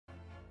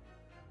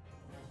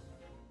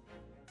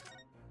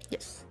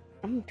Yes,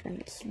 I'm gonna turn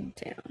this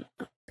down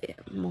a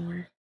bit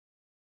more.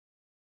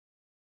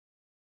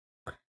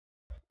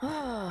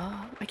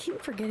 Oh, I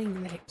keep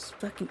forgetting that it's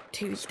fucking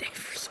Tuesday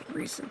for some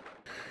reason.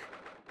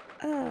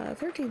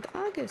 13th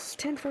August,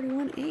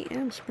 10:41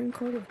 a.m. Supreme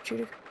Court of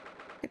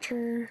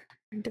Judicature,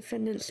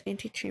 Defendants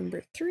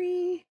Antechamber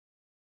 3.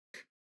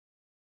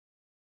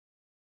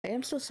 I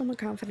am still somewhat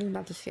confident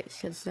about this case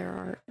because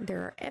there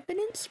are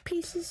evidence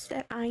pieces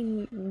that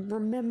I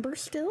remember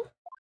still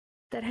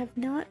that have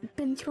not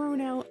been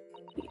thrown out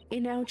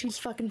in Ouchie's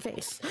fucking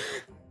face.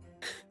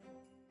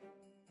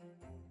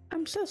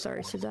 I'm so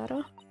sorry,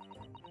 Suzato.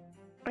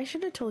 I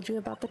should have told you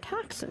about the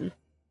toxin.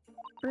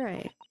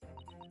 Right.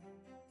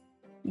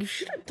 You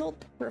should have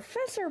told the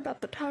professor about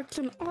the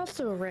toxin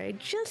also, Ray.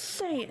 Just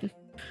saying.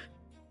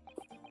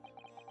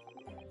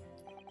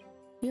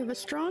 You have a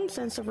strong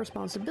sense of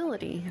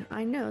responsibility.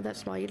 I know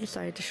that's why you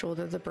decided to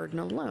shoulder the burden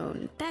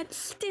alone. That's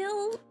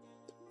still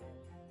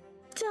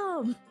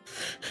dumb.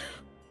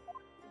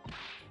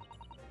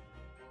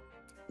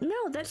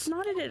 No, that's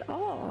not it at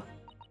all.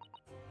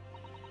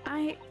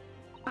 I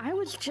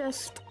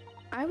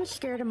was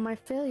scared of my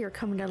failure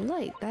coming to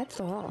light, that's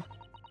all.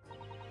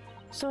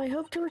 So I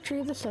hope to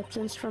retrieve the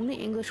substance from the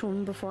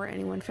Englishwoman before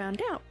anyone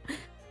found out.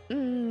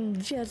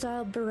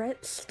 Jezal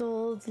Barrett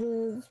stole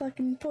the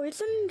fucking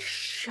poison?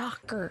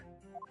 Shocker.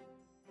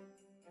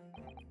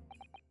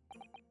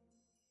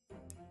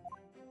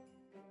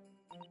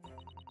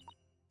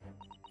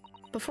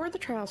 Before the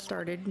trial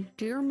started,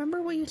 do you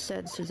remember what you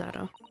said,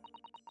 Suzato?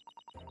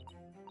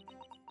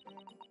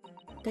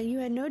 That you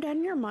had no doubt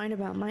in your mind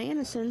about my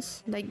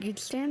innocence, that you'd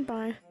stand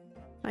by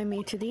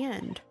me to the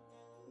end.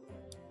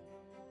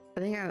 I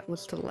think that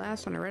was the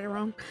last one. I read it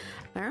wrong.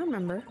 I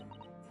remember.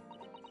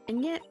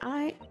 And yet,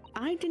 I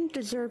didn't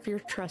deserve your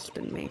trust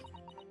in me.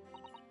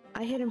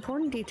 I hid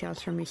important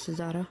details from you,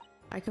 Suzato.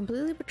 I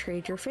completely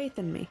betrayed your faith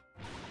in me.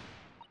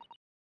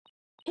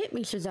 Hit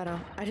me, Suzato.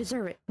 I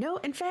deserve it. No,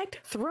 in fact,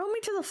 throw me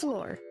to the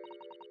floor.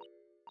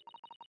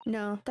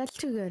 No, that's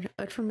too good.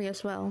 Good for me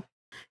as well.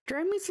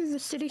 Drive me through the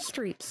city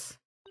streets.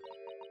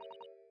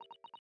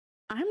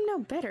 I'm no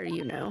better,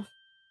 you know.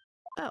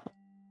 Oh.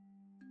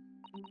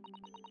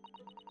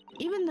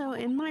 Even though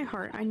in my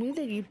heart I knew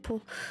that you'd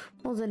pull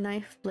the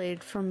knife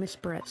blade from Miss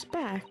Barrett's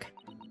back,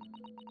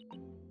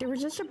 there was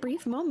just a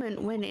brief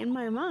moment when in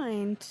my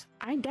mind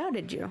I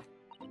doubted you.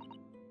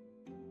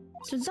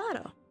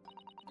 Suzato,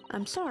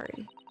 I'm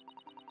sorry.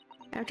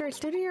 After I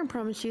stood here and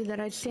promised you that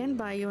I'd stand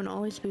by you and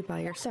always be by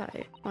your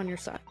side, on your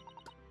side.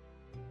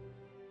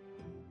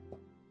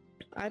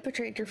 I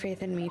betrayed your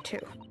faith in me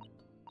too.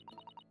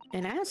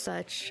 And as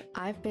such,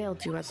 I've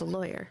failed you as a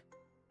lawyer.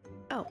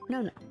 Oh,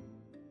 no.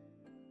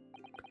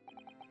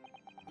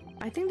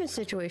 I think this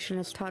situation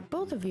has taught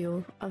both of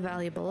you a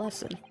valuable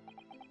lesson.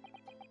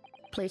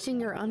 Placing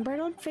your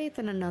unbridled faith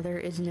in another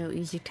is no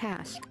easy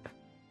task.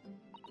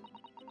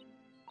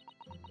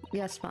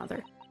 Yes,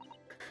 Father.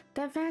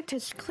 That fact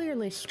has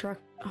clearly struck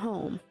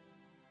home.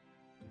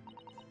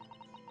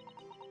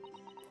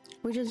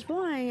 Which is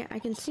why I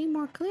can see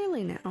more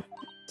clearly now.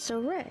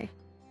 So, Ray.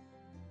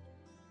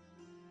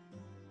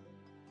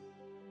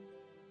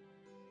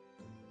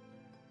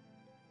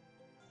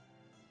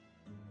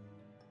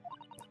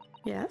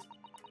 Yes?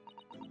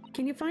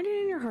 Can you find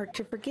it in your heart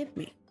to forgive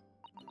me?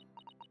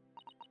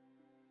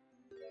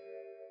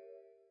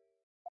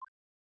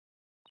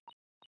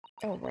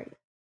 Oh, right.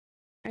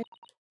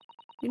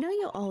 You know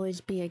you'll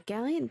always be a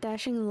gallant,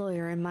 dashing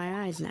lawyer in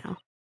my eyes now.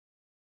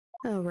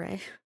 Oh,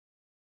 Ray.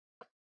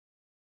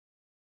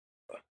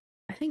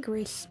 I think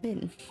Ray's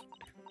smitten.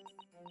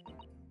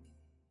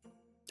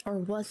 Or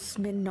was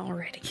smitten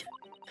already.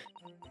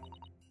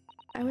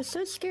 I was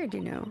so scared,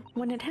 you know,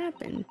 when it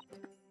happened.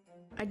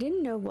 I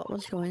didn't know what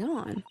was going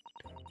on.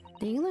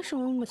 The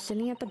Englishwoman was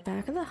sitting at the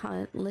back of the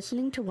hut,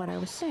 listening to what I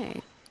was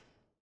saying.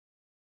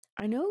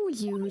 I know it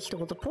was you who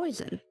stole the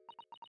poison.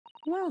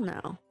 Well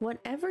now,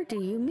 whatever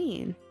do you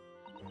mean?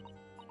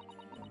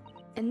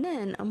 And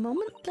then, a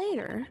moment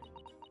later,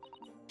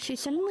 she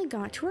suddenly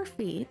got to her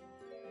feet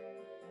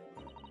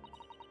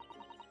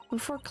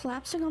before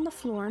collapsing on the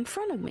floor in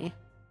front of me,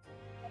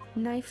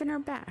 knife in her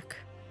back.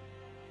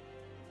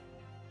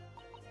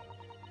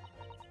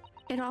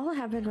 It all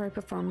happened right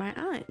before my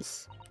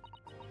eyes.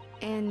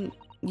 And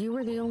you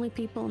were the only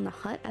people in the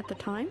hut at the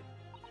time?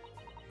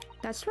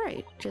 That's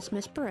right, just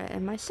Miss Barrett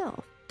and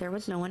myself. There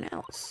was no one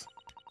else.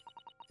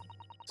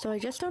 So I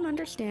just don't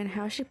understand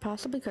how she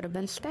possibly could have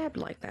been stabbed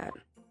like that.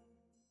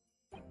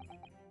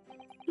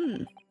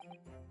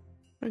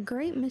 A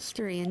great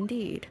mystery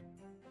indeed.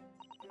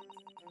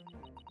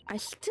 I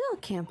still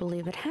can't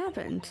believe it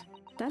happened.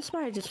 That's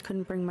why I just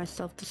couldn't bring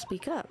myself to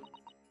speak up.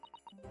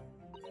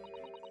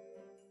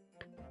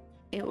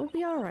 It will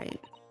be alright.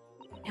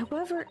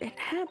 However it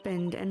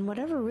happened and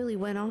whatever really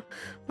went on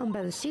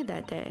by the sea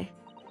that day,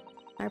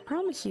 I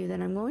promise you that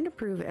I'm going to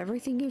prove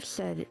everything you've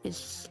said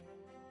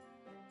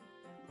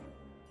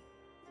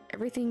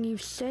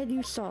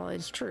you saw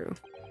is true.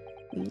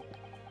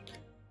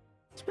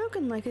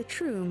 Spoken like a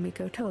true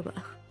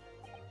Mikotoba.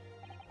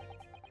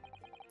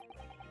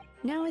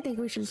 Now I think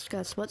we should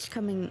discuss what's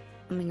coming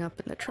up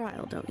in the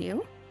trial, don't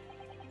you?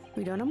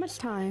 We don't have much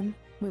time.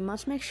 We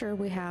must make sure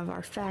we have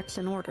our facts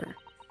in order.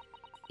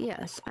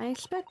 Yes, I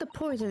expect the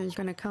poison is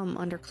going to come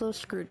under close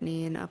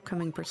scrutiny in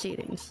upcoming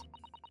proceedings.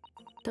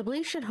 The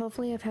police should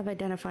hopefully have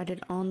identified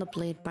it on the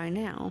blade by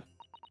now.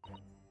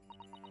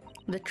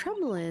 The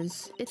trouble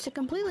is, it's a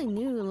completely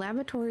new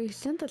laboratory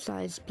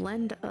synthesized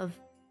blend of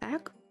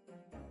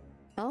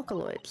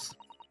alkaloids.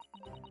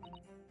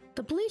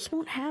 The police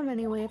won't have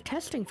any way of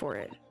testing for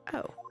it.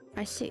 Oh,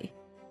 I see.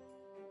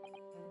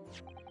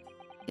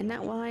 Isn't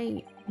that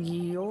why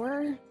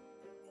the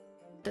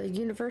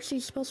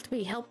university's supposed to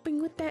be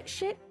helping with that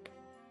shit?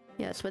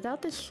 Yes,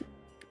 without this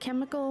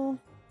chemical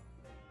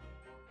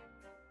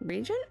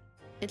reagent,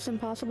 it's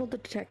impossible to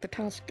detect the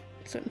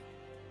toxin.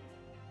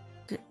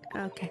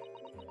 Okay.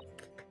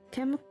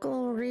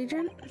 Chemical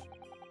reagent?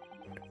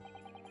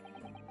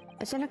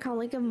 I sent a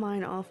colleague of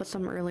mine off with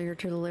some earlier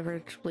to deliver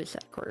to police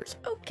headquarters.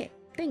 Okay,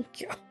 thank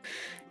you.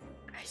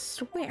 I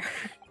swear.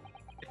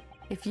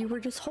 If you were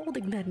just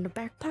holding that in the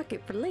back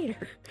pocket for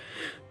later.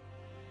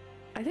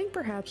 I think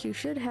perhaps you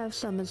should have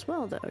some as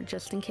well, though,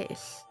 just in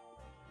case.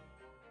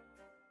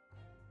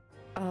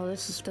 Oh,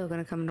 this is still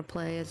gonna come into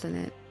play, isn't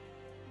it?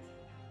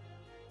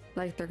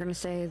 Like, they're gonna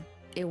say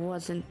it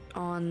wasn't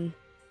on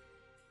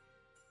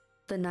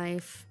the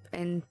knife,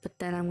 but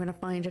then I'm gonna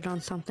find it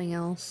on something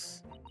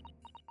else.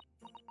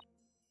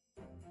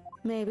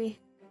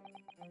 Maybe.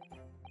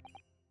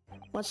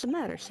 What's the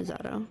matter,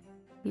 Suzato?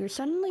 You're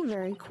suddenly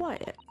very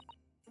quiet.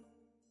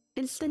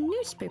 It's the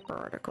newspaper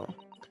article.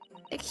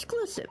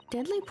 Exclusive.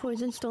 Deadly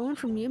poison stolen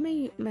from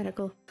Yume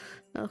Medical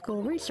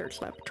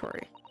Research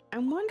Laboratory.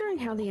 I'm wondering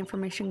how the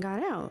information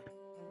got out,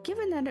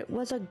 given that it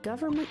was a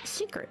government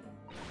secret.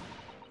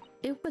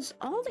 It was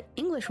all the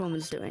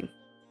Englishwoman's doing.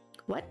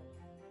 What?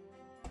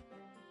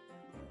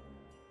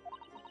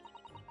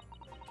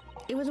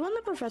 It was when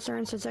the professor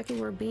and Suzuki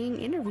were being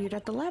interviewed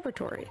at the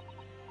laboratory.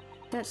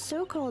 That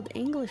so-called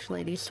English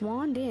lady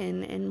swanned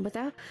in and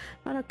without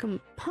a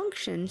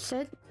compunction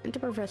said to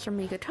Professor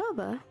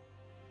Migatoba,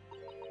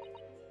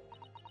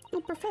 "Oh,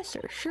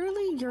 Professor,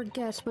 surely your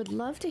guest would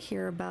love to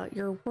hear about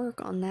your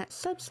work on that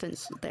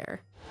substance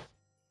there."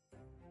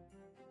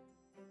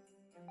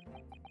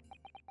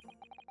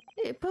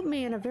 It put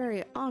me in a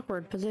very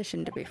awkward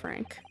position, to be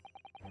frank.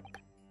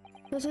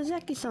 But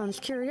Suzuki-san's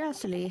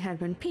curiosity had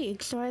been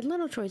piqued, so I had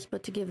little choice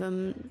but to give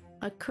him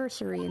a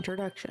cursory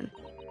introduction.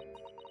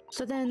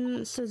 So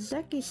then,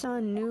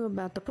 Suzuki-san knew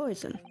about the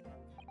poison.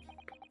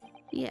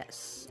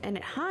 Yes,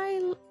 and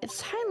it's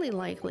highly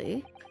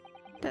likely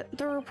that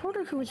the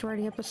reporter who was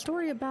writing up a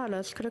story about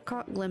us could have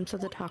caught a glimpse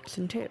of the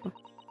toxin too.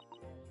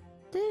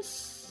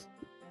 This...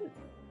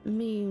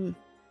 Mini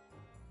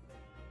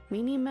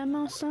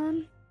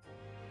memo-san?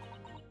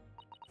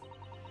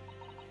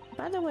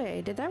 By the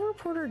way, did that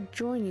reporter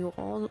join you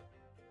all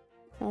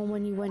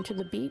when you went to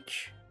the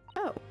beach?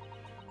 Oh,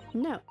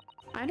 no.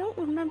 I don't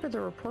remember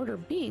the reporter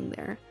being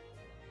there.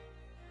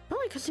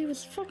 Probably because he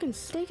was fucking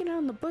staking out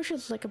in the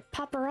bushes like a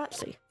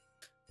paparazzi.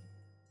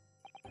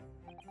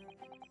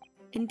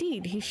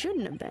 Indeed, he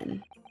shouldn't have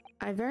been.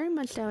 I very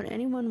much doubt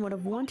anyone would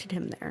have wanted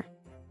him there.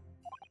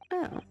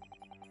 Oh.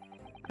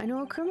 I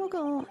know a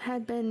criminal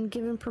had been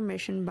given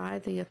permission by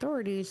the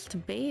authorities to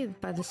bathe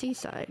by the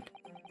seaside.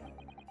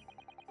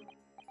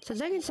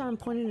 Suzuki-san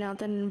pointed out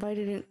that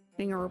inviting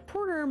a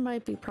reporter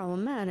might be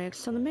problematic,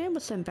 so the man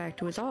was sent back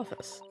to his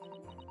office.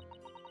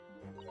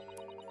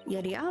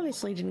 Yet he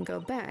obviously didn't go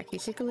back. He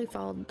secretly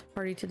followed the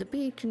party to the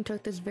beach and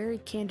took this very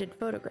candid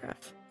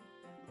photograph.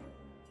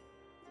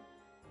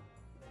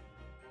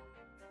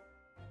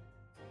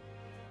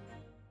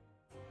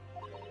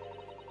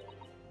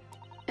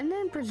 And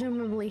then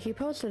presumably he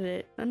posted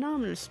it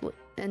anonymously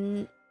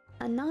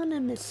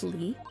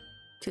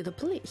to the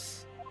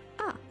police.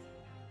 Ah.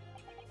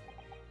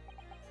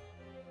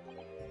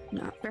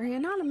 Not very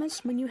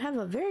anonymous when you have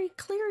a very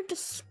clear,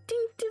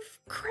 distinctive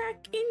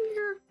crack in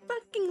your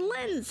fucking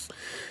lens.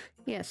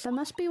 Yes, that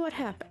must be what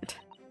happened.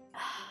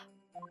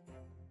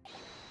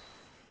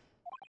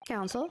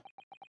 Counsel,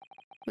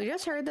 we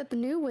just heard that the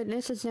new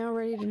witness is now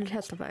ready to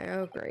testify.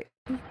 Oh, great.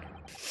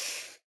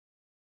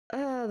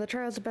 The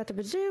trial's about to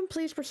resume.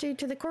 Please proceed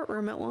to the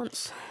courtroom at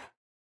once.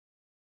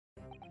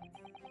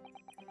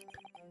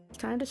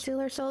 Time to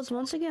steal ourselves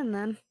once again,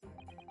 then.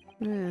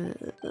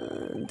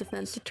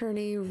 Defense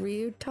attorney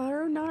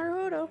Ryutaro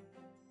Naruhodo.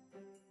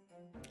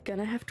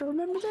 Gonna have to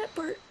remember that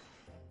part.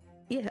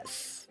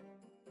 Yes.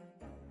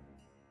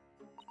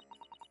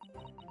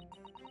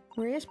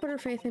 Maria's put her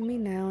faith in me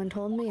now and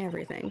told me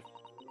everything.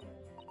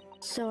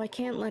 So I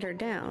can't let her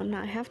down.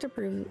 I have to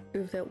prove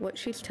that what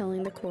she's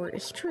telling the court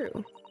is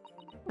true.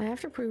 I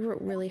have to prove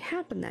what really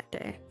happened that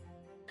day.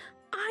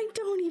 I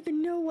don't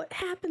even know what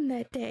happened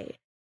that day.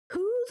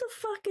 Who the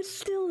fuck is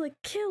still the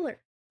killer?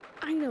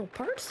 I know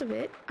parts of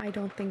it. I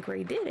don't think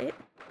Ray did it.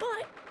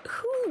 But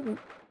who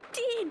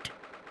did?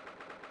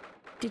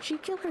 Did she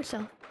kill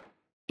herself?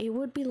 It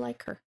would be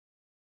like her.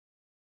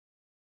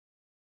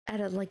 Out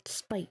of, like,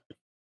 spite.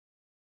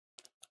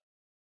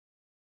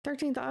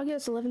 13th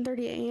August,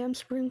 11:30 a.m.,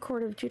 Supreme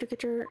Court of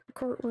Judicature,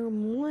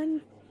 Courtroom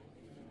 1.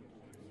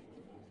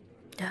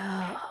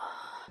 I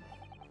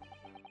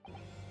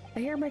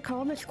hereby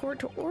call this court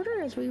to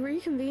order as we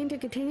reconvene to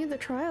continue the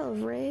trial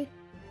of Ray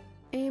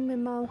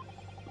Amima.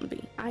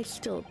 I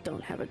still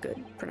don't have a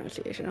good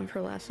pronunciation of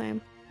her last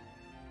name.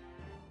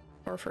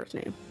 Or first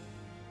name.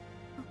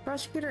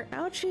 Prosecutor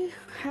Ouchie,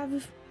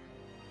 have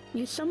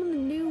you summoned the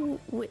new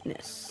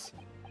witness?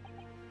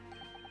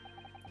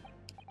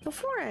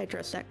 Before I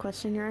address that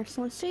question, Your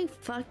Excellency,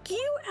 fuck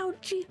you,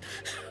 Ouchie!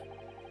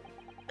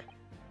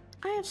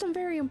 I have some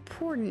very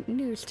important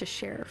news to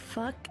share.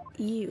 Fuck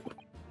you.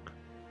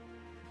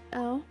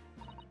 Oh?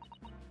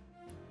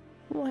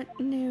 What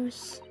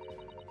news?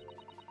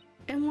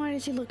 And why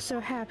does he look so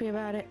happy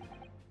about it?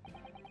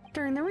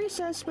 During the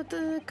recess, with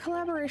the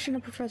collaboration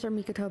of Professor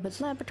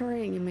Mikotoba's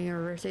laboratory at Yumi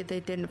University, they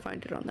didn't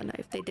find it on the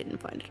knife. They didn't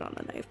find it on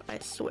the knife, I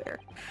swear.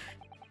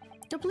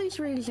 The police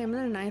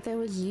re-examined the knife that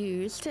was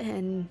used to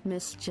end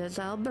Miss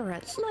Giselle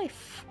Barrett's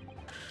life.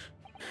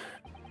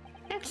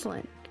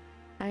 Excellent.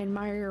 I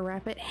admire your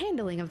rapid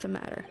handling of the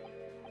matter.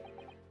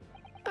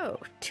 Oh,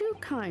 too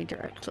kind,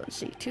 Your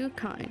Excellency, too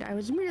kind. I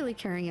was merely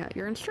carrying out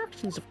your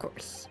instructions, of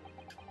course.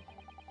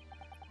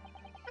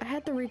 I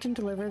had the region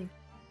delivered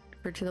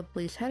to the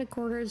police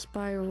headquarters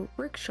by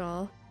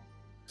rickshaw,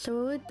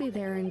 so it would be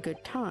there in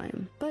good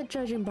time. But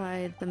judging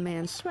by the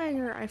man's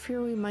swagger, I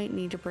fear we might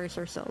need to brace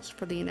ourselves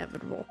for the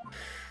inevitable.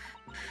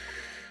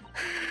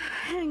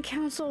 And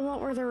counsel, what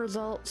were the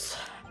results?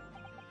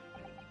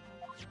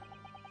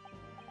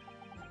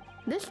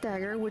 This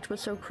dagger, which was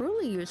so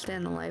cruelly used to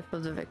end the life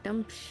of the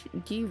victim,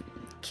 you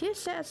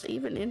kiss ass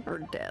even in her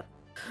death,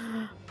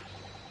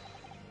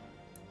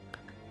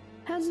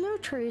 has no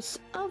trace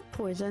of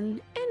poison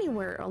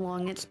anywhere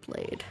along its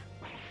blade.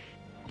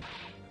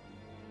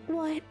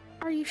 What?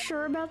 Are you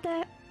sure about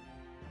that?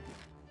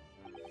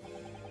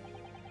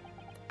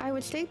 I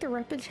would stake the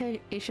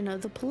reputation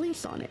of the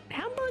police on it.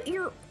 How about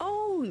your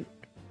own?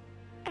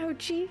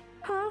 Ouchie,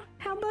 huh?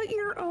 How about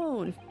your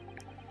own?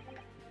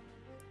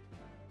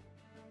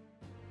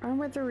 Armed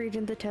with the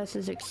Regent, the test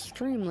is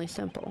extremely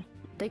simple.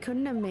 They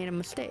couldn't have made a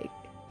mistake.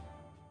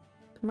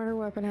 The murder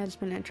weapon has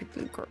been entered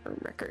in the courtroom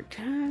record.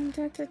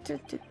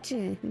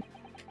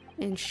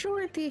 In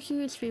short, the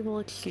accused feeble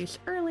excuse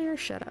earlier,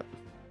 shut up.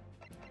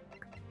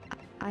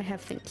 I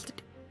have things to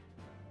do.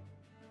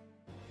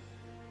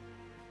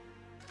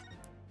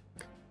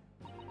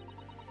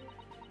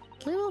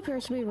 The label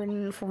appears to be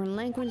written in a foreign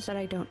language that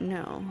I don't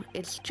know.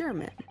 It's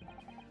German.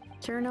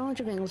 So your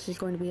knowledge of English is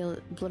going to be a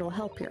little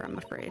help here, I'm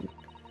afraid.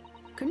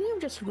 Couldn't you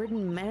have just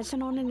written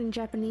medicine on it in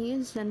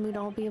Japanese? Then we'd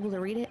all be able to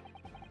read it.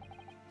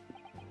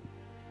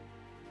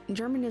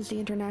 German is the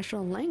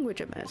international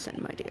language of medicine,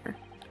 my dear.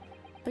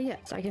 But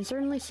yes, I can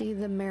certainly see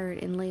the merit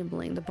in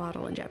labeling the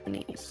bottle in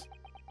Japanese.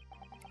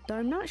 Though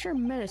I'm not sure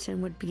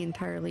medicine would be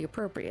entirely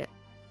appropriate.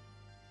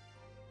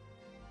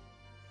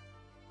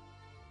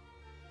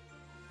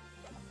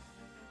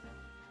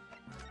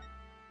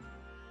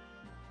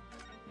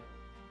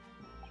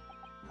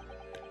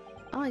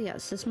 Ah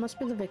yes, this must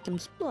be the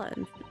victim's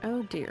blood.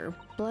 Oh dear,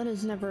 blood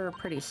is never a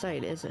pretty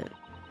sight, is it?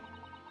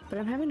 But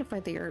I'm having to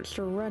fight the urge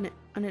to run it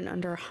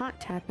under a hot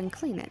tap and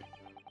clean it.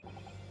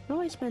 You've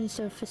always been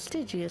so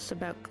fastidious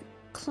about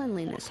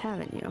cleanliness,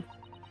 haven't you?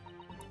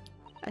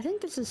 I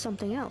think this is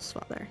something else,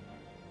 Father.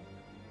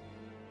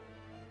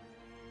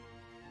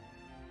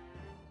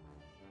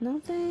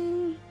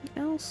 Nothing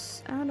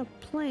else out of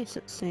place,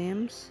 it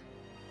seems.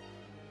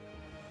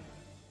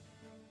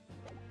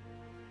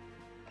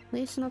 At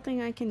least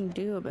nothing I can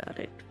do about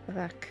it.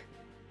 Fuck.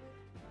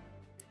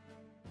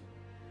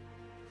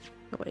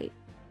 Wait.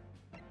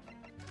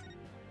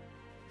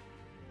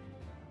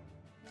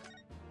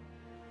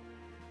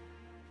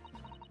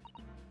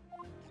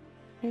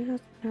 Take out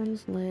the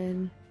pen's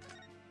lid.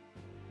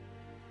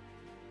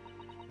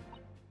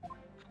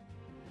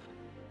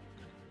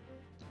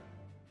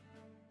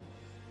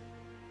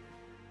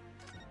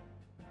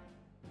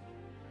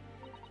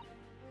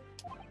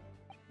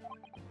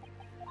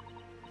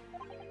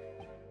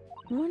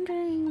 I'm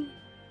wondering,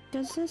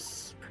 does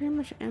this pretty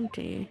much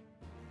empty?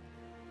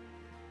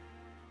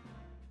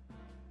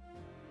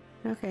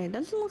 Okay, it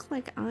doesn't look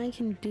like I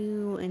can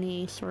do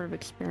any sort of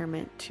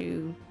experiment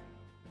to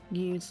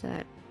use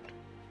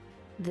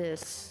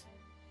this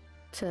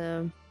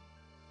to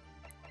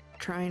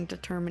try and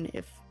determine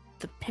if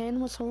the pen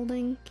was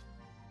holding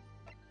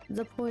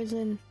the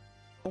poison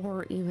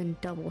or even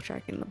double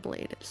checking the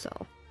blade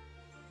itself.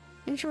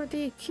 In short,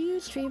 the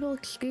accused feeble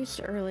excuse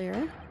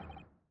earlier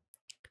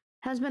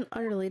has been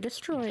utterly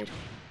destroyed.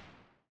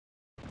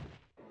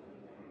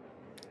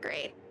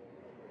 Great.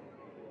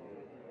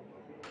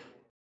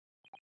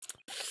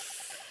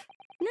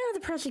 Now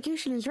the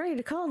prosecution is ready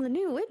to call the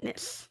new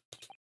witness.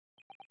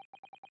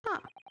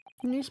 Ah,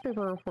 the newspaper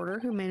reporter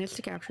who managed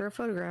to capture a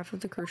photograph of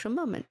the crucial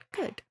moment.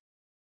 Good.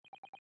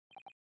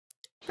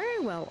 Very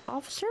well,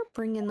 officer,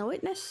 bring in the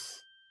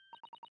witness.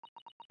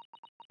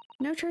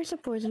 No trace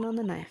of poison on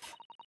the knife.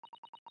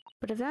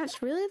 But if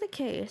that's really the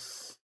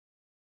case...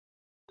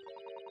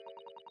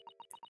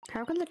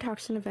 How could the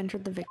toxin have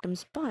entered the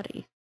victim's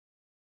body?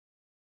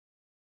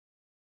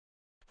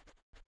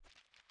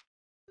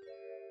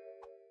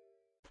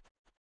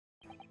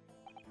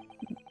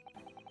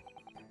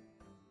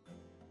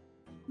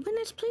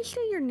 Witness, please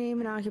state your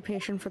name and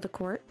occupation for the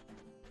court.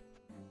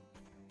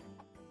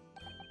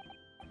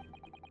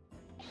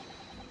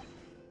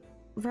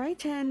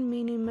 Right-hand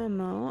mini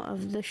memo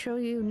of the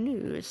Shoyu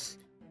News.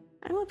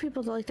 I'm what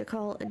people like to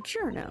call a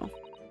journo.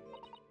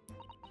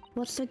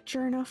 What's a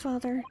journo,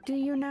 Father? Do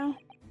you know?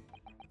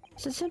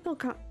 It's a simple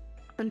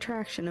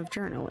contraction of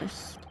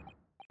journalist.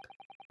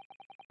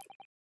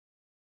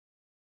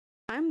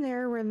 I'm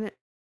there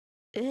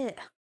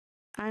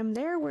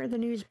where the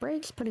news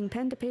breaks, putting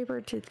pen to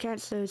paper to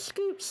catch those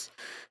scoops,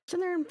 so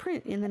they're in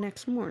print in the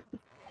next morning.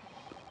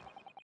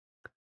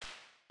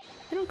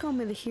 They don't call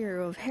me the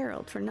hero of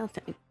Herald for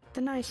nothing.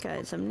 The nice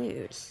guys of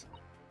news.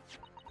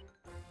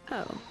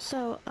 Oh,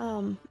 so,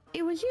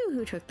 it was you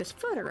who took this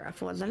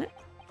photograph, wasn't it?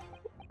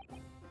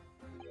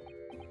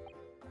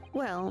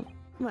 Well,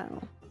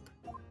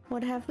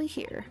 what have we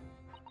here?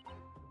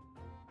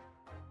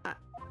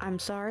 I'm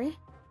sorry?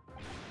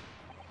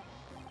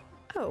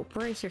 Oh,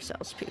 brace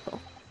yourselves,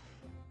 people.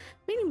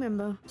 Meeting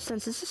memo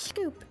senses a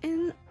scoop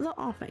in the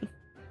offing.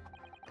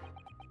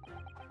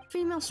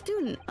 Female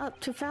student up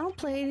to foul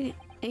play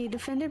a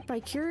defendant by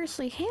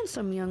curiously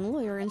handsome young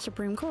lawyer in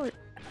Supreme Court.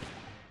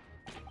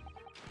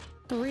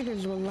 The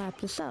readers will lap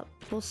this up.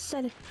 We'll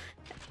set it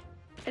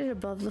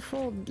above the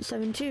fold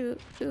 7-2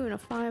 in a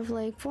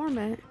 5-leg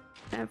format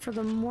for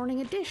the morning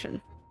edition.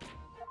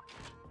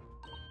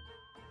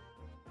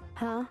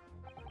 Huh?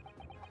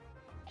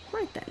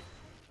 Right then.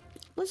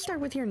 Let's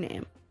start with your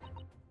name.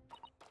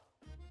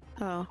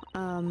 Oh,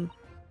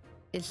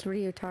 it's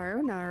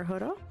Ryotaro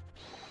Naruhodo.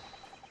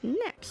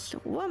 Next,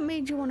 what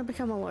made you want to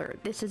become a lawyer?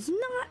 This is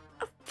not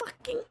a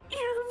fucking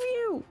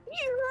interview!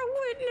 You're a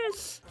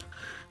witness!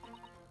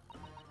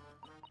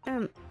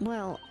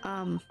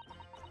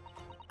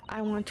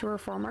 I want to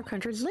reform our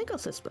country's legal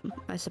system,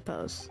 I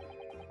suppose.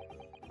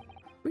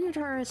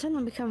 Ryotaro has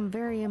suddenly become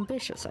very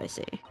ambitious, I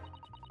see.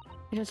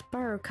 I just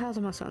borrowed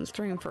Kazuma-san's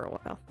dream for a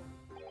while.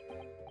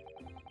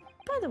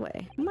 By the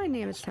way, my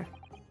name is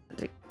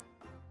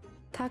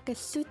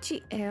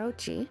Takesuchi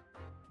Aochi.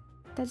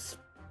 That's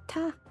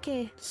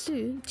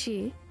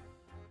Takesuchi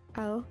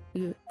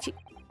Aochi.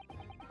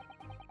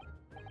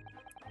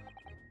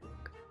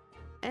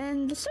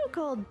 And the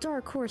so-called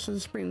dark horse of the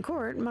Supreme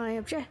Court, my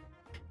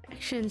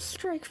objections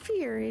strike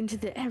fear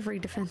into every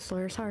defense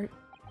lawyer's heart.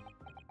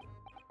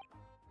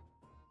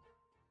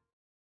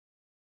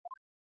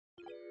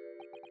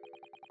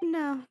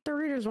 No, the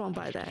readers won't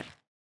buy that.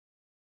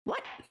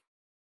 What?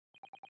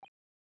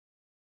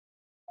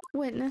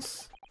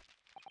 Witness.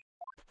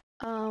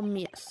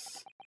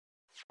 Yes.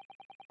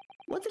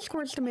 What this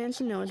court demands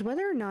to know is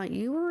whether or not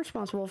you were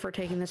responsible for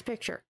taking this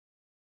picture.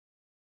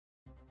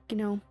 You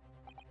know,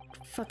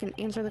 fucking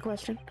answer the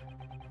question.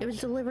 It was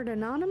delivered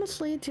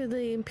anonymously to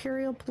the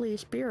Imperial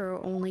Police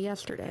Bureau only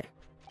yesterday.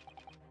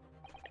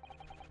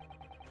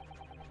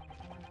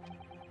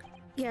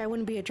 Yeah, I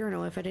wouldn't be a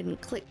journal if I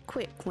didn't click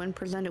quick when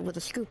presented with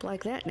a scoop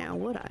like that now,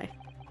 would I?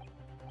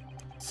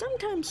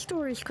 Sometimes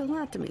stories come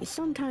out to me,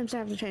 sometimes I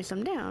have to chase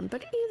them down,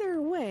 but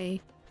either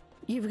way,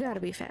 you've got to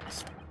be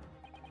fast.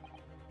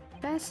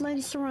 Fast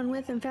ladies to run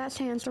with and fast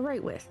hands to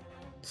write with.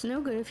 It's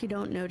no good if you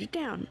don't note it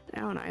down,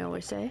 don't I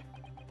always say.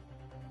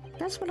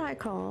 That's what I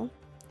call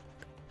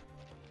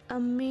a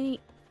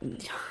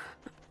many-memoism?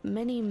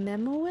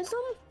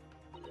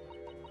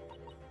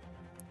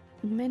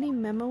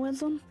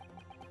 Many-memoism?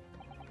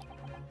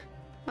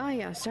 Ah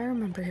yes, I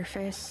remember your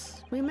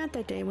face. We met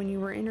that day when you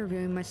were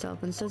interviewing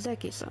myself and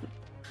Soseki-san.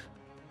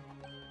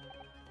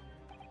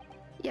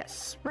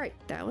 Yes, right,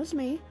 that was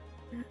me.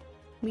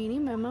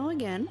 Meanie memo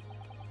again.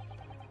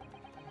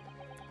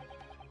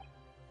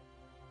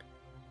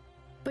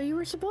 But you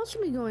were supposed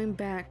to be going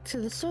back to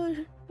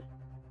the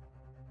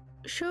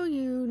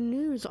Shoyu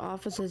News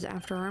offices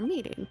after our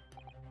meeting.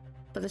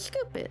 But the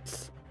scoop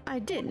is, I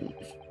didn't.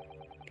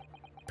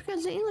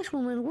 Because the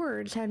Englishwoman's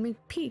words had me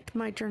piqued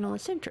my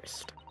journalist's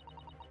interest.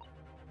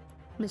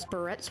 Miss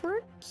Barrett's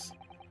words?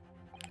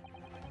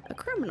 A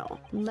criminal,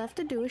 left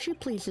to do as she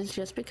pleases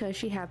just because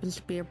she happens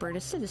to be a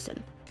British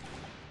citizen.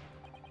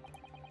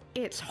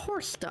 It's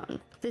horse dung.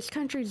 This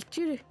country's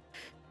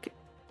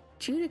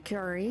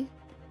judiciary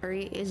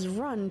is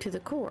run to the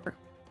core.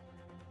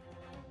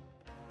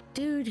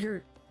 Dude,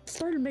 you're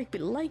starting to make me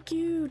like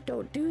you.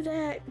 Don't do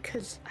that,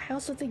 because I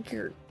also think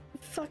you're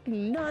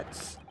fucking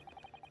nuts.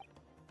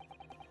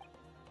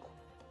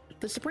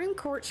 The Supreme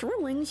Court's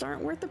rulings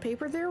aren't worth the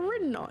paper they're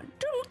written on.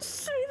 Don't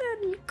say that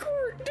in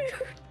court,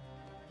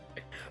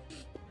 dude.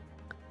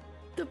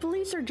 The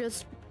police are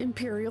just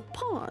imperial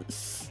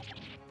pawns.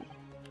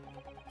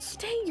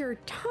 Stay your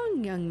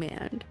tongue, young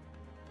man.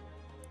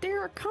 There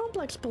are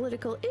complex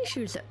political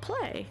issues at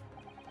play.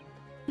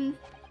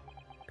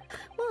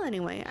 Well,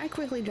 anyway, I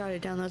quickly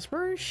jotted down those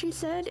words she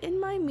said in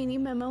my mini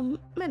memo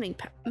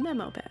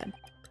pad.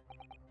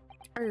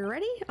 Are you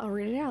ready? I'll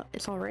read it out.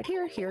 It's all right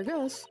here. Here it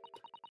goes.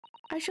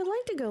 I should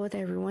like to go with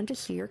everyone to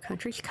see your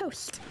country's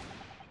coast.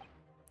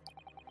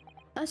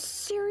 A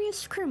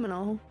serious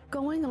criminal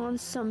going on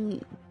some...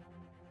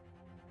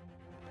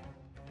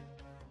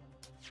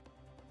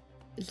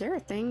 Is there a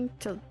thing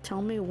to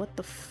tell me what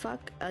the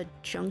fuck a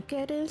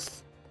junket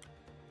is?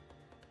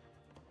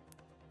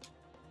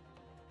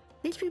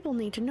 These people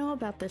need to know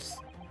about this.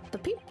 The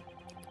people.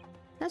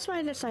 That's why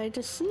I decided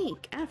to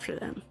sneak after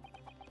them.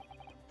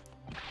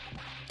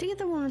 To get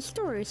the woman's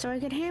story so I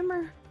could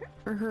hammer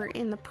her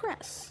in the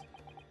press.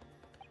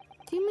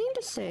 Do you mean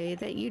to say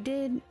that you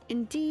did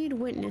indeed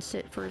witness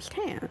it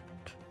firsthand?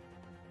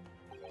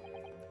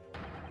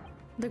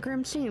 The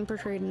grim scene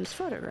portrayed in this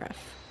photograph.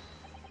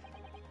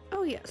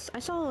 Oh yes, I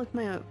saw it with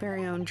my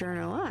very own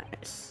journal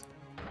eyes.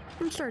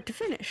 From start to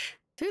finish,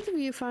 through the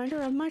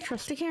viewfinder of my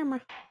trusty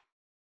camera.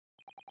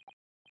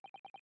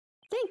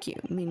 Thank you,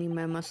 Mini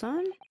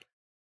Memo-san.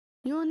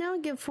 You will now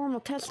give formal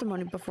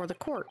testimony before the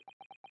court.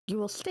 You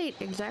will state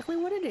exactly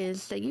what it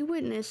is that you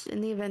witnessed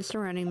in the events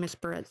surrounding Miss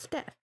Barrett's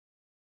death.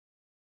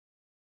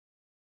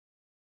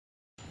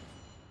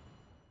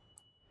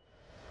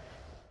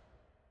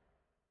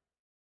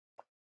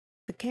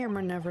 The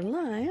camera never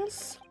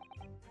lies.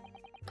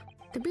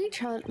 The beach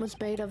hut was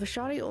made of a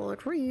shoddy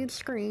old reed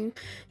screen,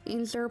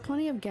 means there are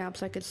plenty of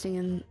gaps I could see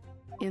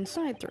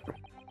inside through.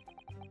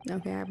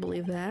 Okay, I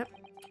believe that.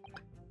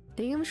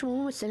 The English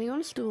woman was sitting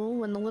on a stool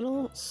when the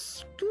little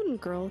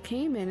student girl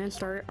came in and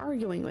started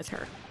arguing with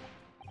her.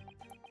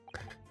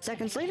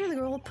 Seconds later, the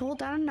girl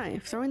pulled out a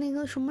knife, throwing the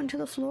English woman to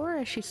the floor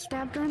as she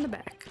stabbed her in the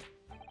back.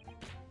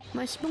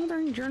 My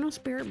smoldering journal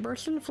spirit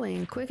burst into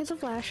flame. Quick as a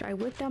flash, I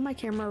whipped out my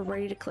camera,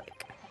 ready to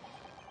click.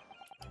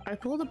 I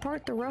pulled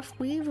apart the rough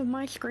weave of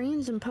my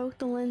screens and poked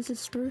the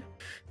lenses through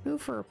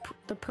for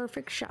the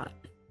perfect shot.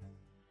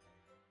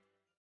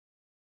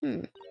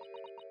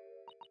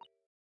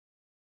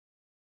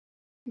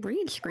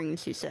 Read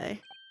screens, you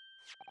say?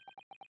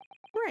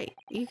 Right,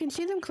 you can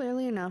see them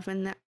clearly enough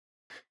in that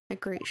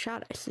great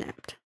shot I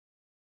snapped.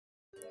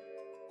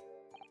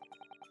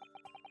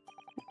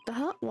 The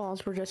hut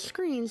walls were just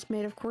screens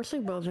made of coarsely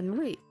woven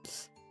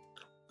reeds.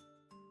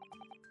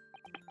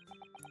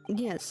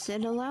 Yes,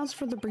 it allows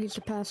for the breeze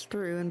to pass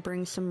through and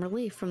bring some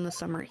relief from the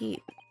summer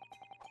heat.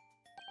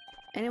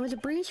 And it was a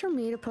breeze for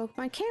me to poke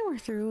my camera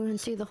through and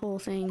see the whole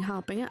thing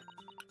hotting up.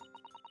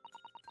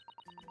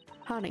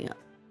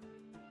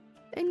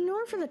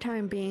 Ignore for the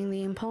time being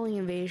the appalling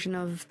invasion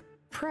of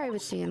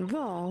privacy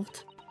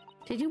involved.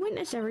 Did you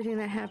witness everything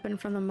that happened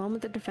from the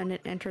moment the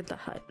defendant entered the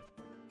hut?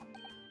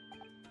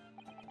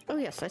 Oh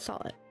yes, I saw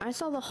it. I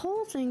saw the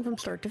whole thing from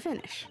start to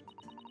finish.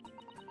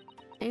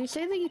 And you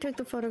say that you took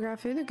the photograph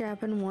through the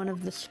gap in one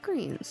of the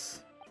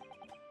screens.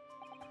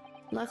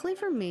 Luckily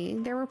for me,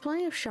 there were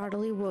plenty of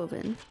shoddily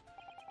woven.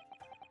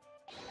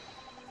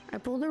 I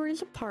pulled the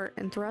reeds apart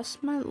and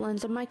thrust my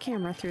lens of my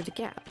camera through the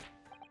gap.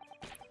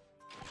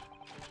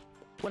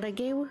 Would I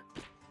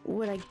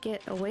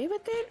get away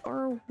with it,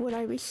 or would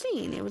I be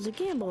seen? It was a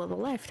gamble of a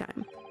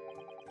lifetime.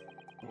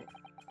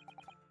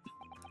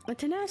 A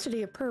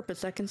tenacity of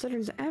purpose that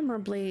considers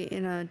admirably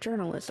in a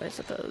journalist, I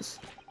suppose.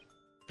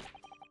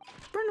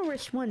 Run a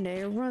risk one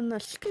day, or run the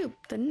scoop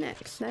the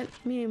next. That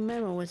meaning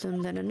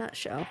memoism in a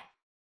nutshell.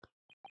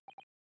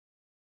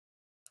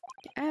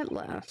 At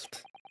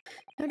last,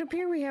 it would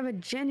appear we have a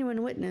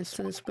genuine witness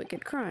to this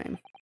wicked crime.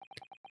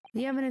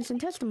 The evidence and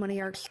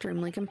testimony are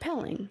extremely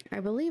compelling. I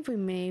believe we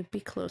may be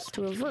close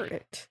to a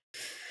verdict.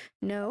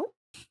 No?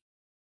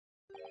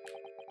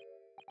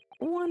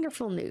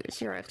 Wonderful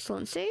news, Your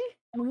Excellency.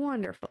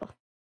 Wonderful.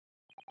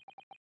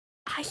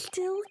 I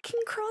still can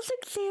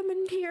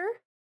cross-examine here.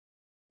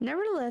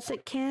 Nevertheless,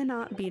 it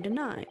cannot be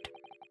denied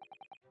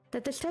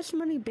that this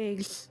testimony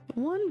begs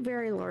one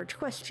very large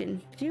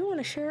question. Do you want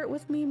to share it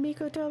with me,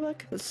 Mikotoba?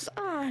 Because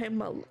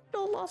I'm a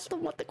little lost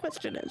on what the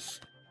question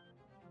is.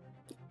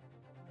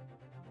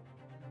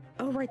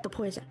 Oh, right, the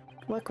poison.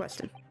 What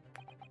question?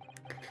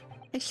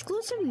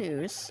 Exclusive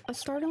news, a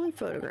startling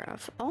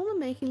photograph, all the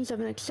makings of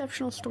an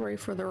exceptional story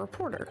for the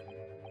reporter.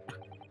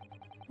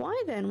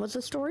 Why then was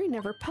the story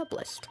never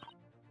published?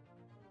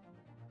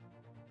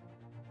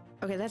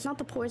 Okay, that's not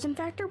the poison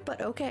factor,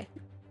 but okay.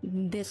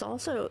 This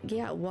also,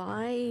 yeah,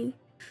 why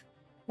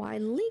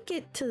leak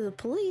it to the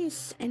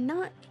police and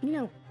not, you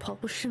know,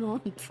 publish it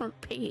on the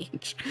front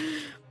page?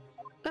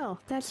 Oh,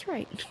 that's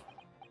right.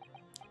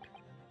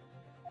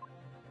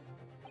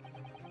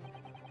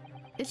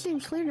 It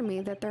seems clear to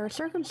me that there are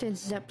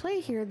circumstances at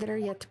play here that are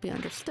yet to be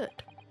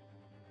understood.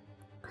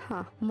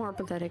 Huh, more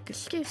pathetic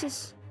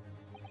excuses.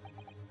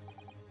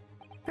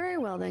 Very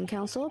well then,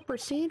 Counsel,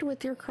 proceed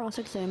with your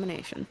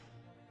cross-examination.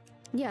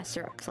 Yes,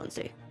 Your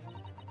Excellency.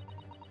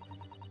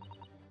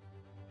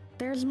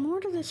 There's more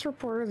to this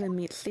reporter than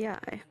meets the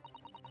eye.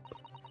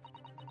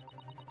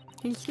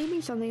 He's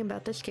keeping something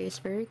about this case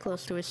very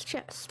close to his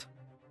chest.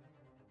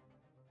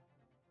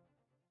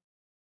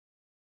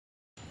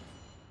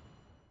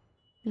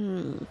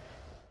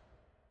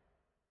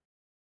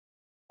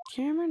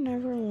 Camera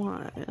never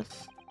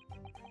lies.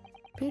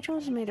 Page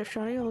was made of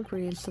shoddy old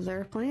reeds, so there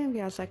are plenty of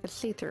gaps I could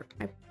see through.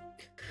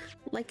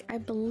 Like, I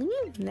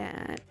believe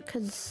that,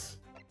 because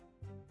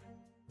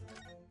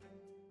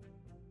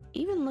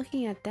even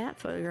looking at that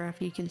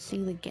photograph, you can see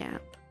the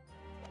gap.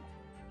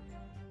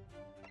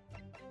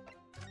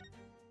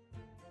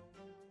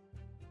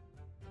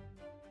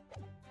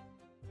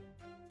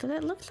 So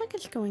that looks like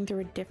it's going through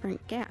a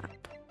different gap.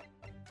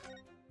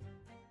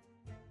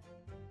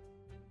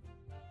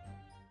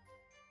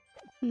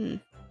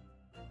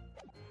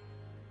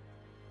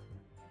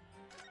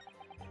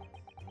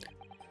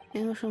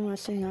 Englishwoman was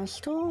sitting on a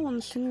stool when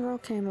the student girl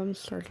came up and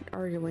started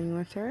arguing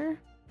with her.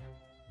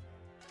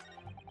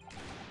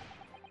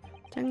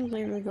 Seconds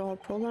later, the girl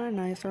pulled out a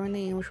knife, throwing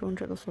the Englishwoman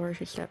to the floor as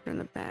she stepped in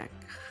the back.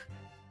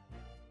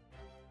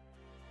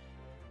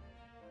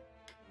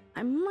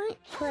 I might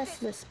press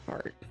this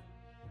part.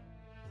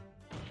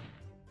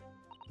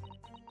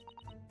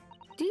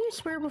 Do you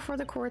swear before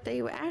the court that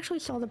you actually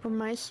saw the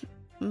precise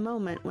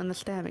moment when the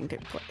stabbing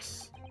took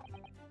place?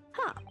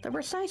 Huh, the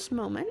precise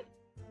moment?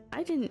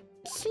 I didn't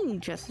see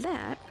just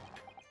that.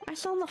 I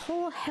saw the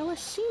whole hellish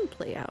scene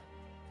play out,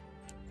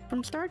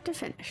 from start to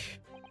finish.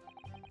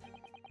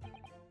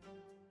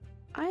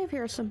 I have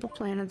here a simple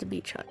plan of the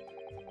beach hut.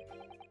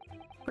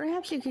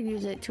 Perhaps you could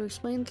use it to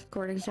explain to the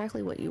court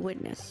exactly what you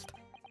witnessed.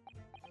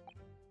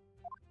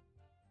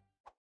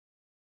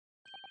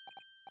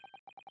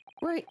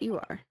 Right, you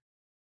are.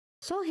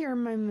 So I'll here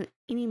my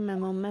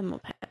memo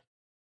pad.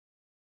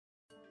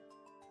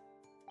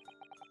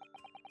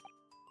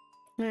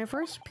 When I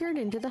first peered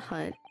into the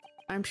hut,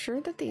 I'm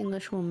sure that the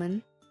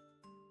Englishwoman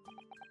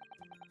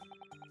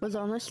was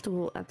on the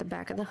stool at the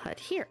back of the hut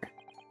here.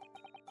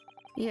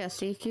 Yes,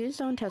 the accused's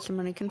own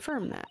testimony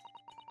confirmed that.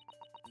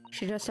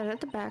 She just sat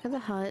at the back of the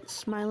hut,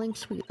 smiling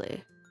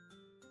sweetly,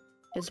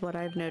 is what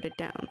I've noted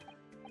down.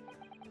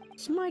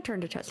 It's my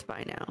turn to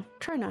testify now.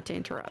 Try not to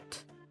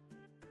interrupt.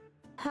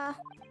 Huh?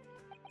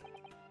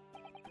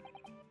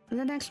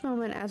 The next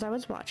moment, as I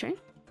was watching,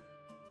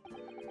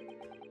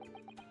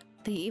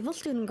 the evil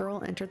student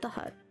girl entered the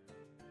hut.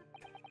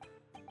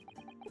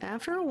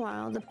 After a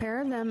while, the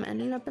pair of them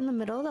ended up in the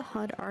middle of the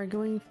hut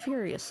arguing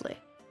furiously.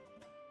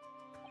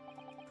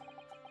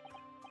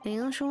 The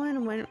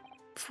Englishwoman went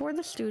for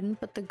the student,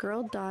 but the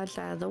girl dodged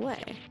out of the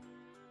way,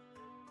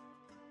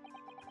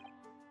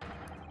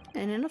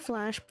 and in a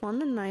flash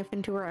plunged a knife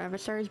into her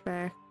adversary's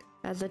back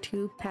as the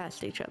two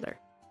passed each other.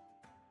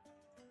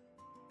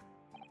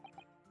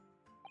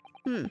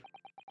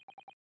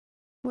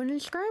 Would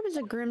describe as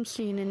a grim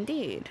scene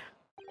indeed.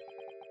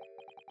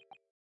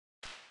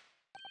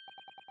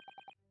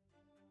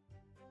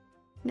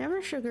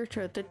 Never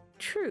sugarcoat the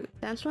truth.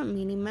 That's what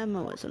meaning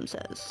memoism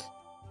says.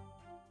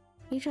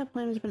 Each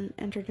plan has been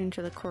entered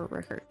into the court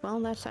record. Well,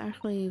 that's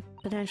actually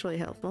potentially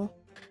helpful.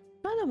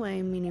 By the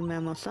way, meaning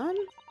memo son,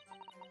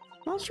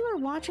 whilst you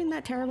were watching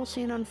that terrible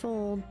scene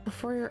unfold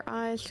before your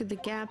eyes through the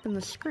gap in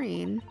the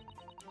screen,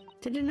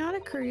 did it not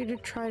occur to you to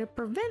try to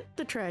prevent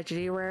the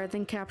tragedy rather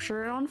than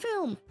capture it on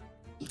film?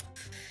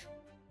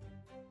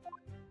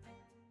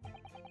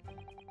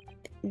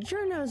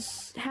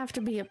 Journos have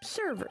to be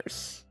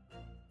observers.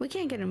 We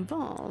can't get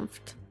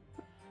involved.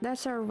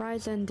 That's our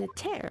raison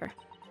d'etre.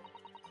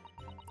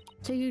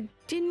 So you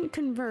didn't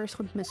converse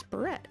with Miss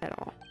Barrett at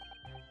all?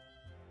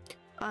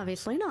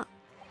 Obviously not.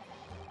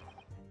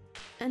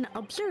 An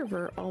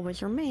observer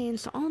always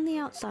remains on the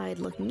outside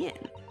looking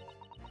in.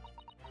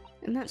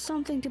 And that's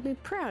something to be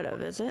proud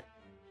of, is it?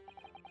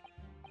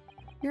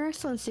 Your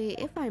Excellency,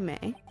 if I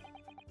may.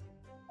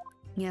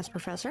 Yes,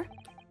 Professor?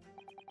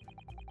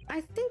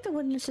 I think the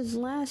witness's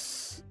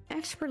last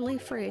expertly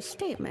phrased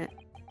statement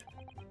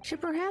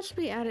should perhaps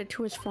be added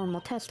to his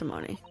formal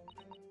testimony.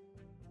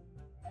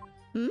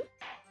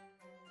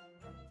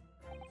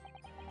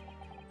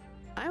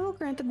 I will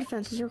grant the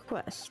defense's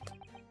request.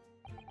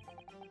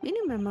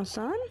 Meaning memo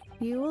son,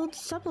 you will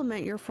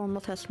supplement your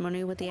formal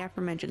testimony with the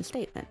aforementioned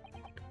statement.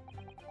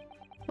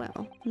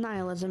 Well,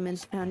 nihilism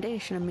is the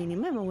foundation of meaning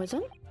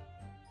memoism,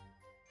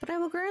 but I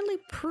will gladly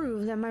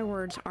prove that my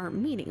words aren't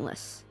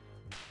meaningless.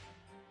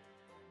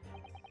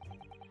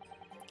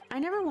 I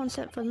never once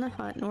set foot in the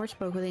hut nor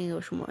spoke with the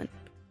Englishwoman.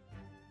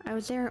 I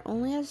was there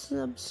only as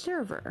an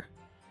observer.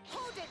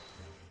 Hold it!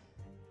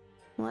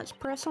 Let's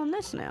press on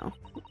this now.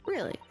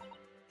 Really?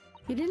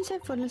 You didn't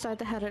set foot inside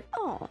the hut at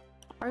all.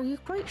 Are you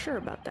quite sure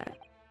about that?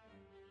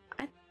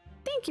 I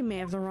think you may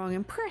have the wrong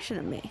impression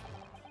of me.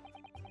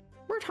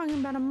 We're talking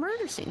about a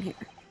murder scene here.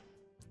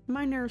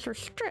 My nerves are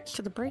stretched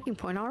to the breaking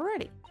point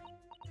already.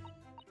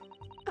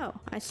 Oh,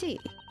 I see.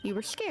 You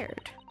were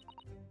scared.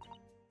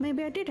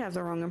 Maybe I did have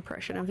the wrong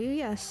impression of you,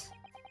 yes.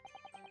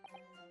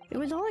 It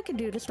was all I could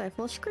do to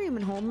stifle a scream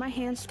and hold my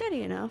hand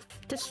steady enough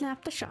to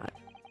snap the shot.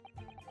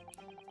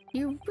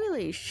 You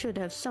really should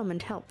have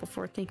summoned help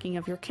before thinking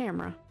of your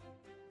camera.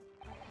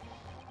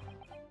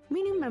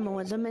 Meaning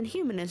memoism and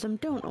humanism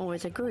don't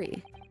always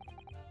agree.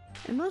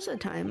 And most of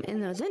the time, in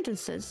those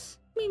instances,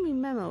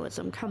 meaning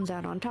memoism comes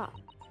out on top.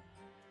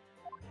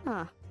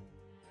 Huh.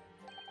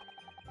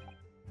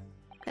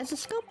 As a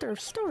sculptor of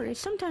stories,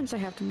 sometimes I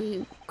have to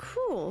be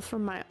cruel for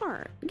my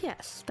art.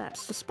 Yes,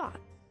 that's the spot.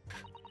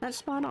 That's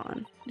spot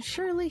on.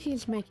 Surely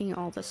he's making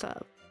all this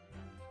up.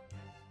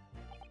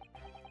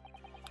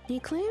 He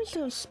claims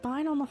to have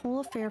spied on the whole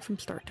affair from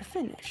start to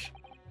finish.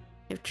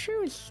 If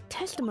true, his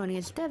testimony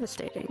is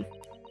devastating.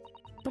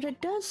 But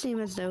it does seem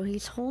as though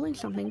he's holding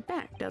something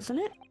back, doesn't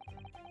it?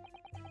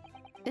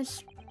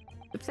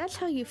 If that's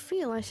how you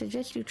feel, I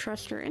suggest you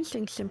trust your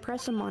instincts and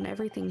press him on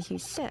everything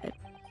he's said.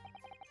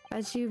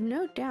 As you've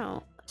no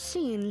doubt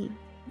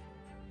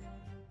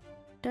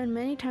done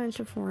many times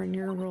before in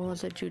your role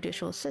as a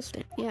judicial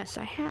assistant. Yes,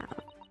 I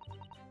have.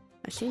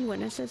 I've seen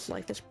witnesses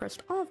like this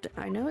pressed often.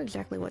 I know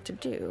exactly what to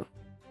do.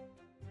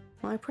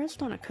 Well, I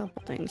pressed on a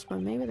couple things,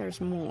 but maybe there's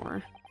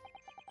more.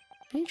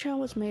 Each cell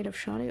was made of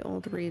shoddy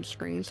old reed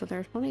screens, so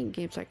there's plenty of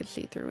gaps I could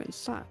see through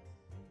inside.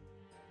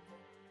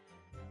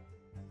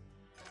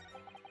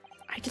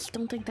 I just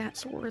don't think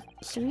that's worth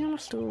sitting on a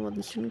stool when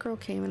the student girl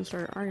came and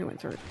started arguing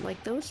with her.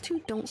 Like, those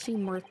two don't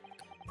seem worth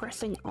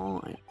pressing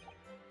on.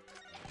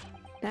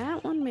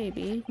 That one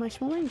maybe. My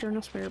smoldering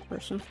journal spirit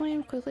person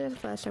flamed quickly as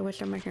fast I wished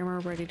that my camera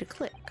were ready to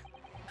click.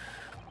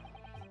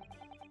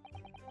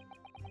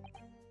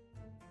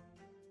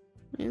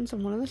 Ends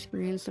on one of the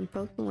screens and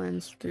poke the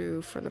lens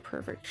through for the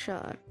perfect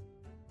shot.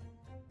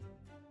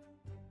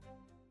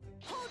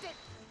 Hold it.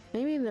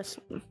 Maybe this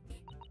one.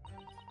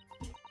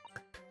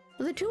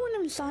 The two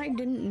on inside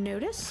didn't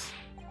notice?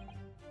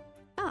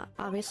 Ah,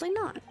 obviously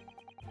not.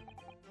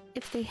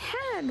 If they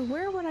had,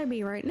 where would I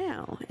be right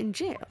now? In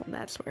jail,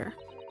 that's where.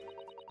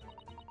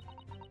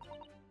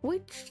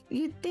 Which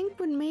you'd think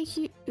would make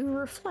you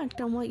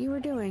reflect on what you were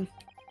doing.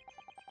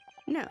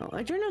 No,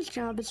 a journalist's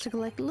job is to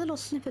collect little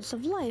snippets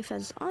of life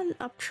as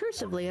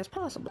unobtrusively as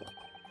possible.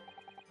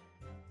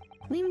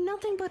 Leave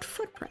nothing but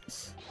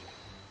footprints.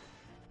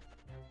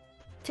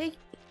 Take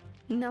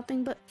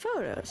nothing but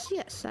photos.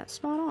 Yes, that's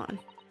spot on.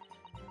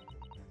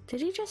 Did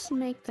he just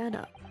make that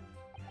up?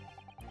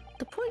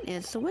 The point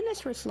is, the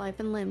witness risked life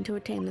and limb to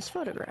attain this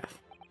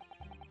photograph.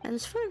 And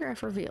this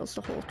photograph reveals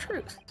the whole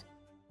truth.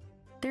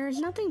 There is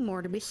nothing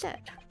more to be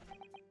said.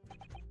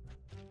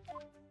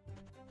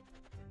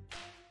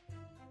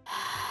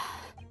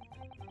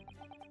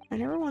 I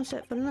never once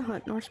set foot in the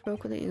hut nor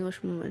spoke with the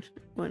Englishwoman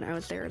when I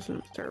was there as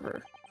an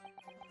observer.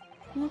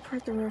 I'll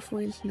part the rough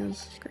weeds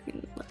nose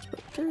screen. Let's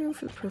put through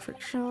for the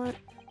perfect shot.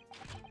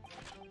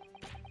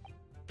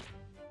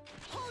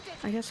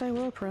 I guess I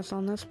will press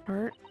on this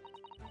part.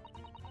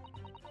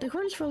 The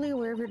court is fully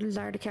aware of your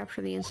desire to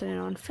capture the incident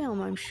on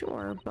film, I'm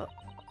sure, but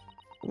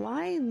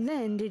why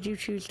then did you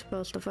choose to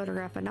post the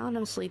photograph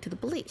anonymously to the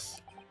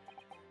police?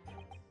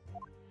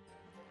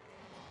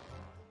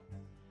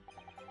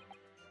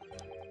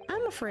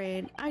 I'm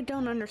afraid I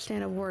don't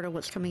understand a word of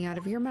what's coming out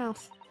of your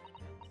mouth.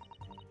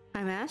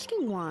 I'm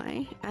asking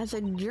why, as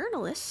a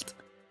journalist,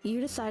 you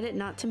decided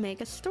not to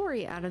make a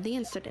story out of the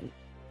incident.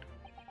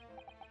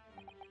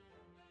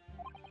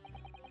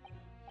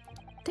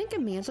 Think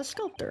of me as a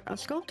sculptor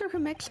who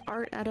makes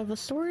art out of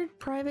assorted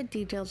private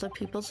details of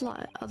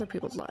other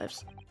people's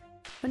lives.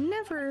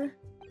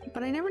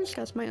 But I never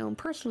discuss my own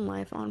personal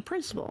life on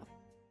principle.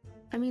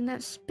 I mean,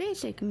 that's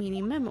basic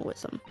meaning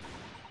memoism.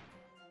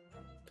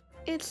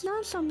 It's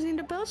not something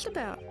to boast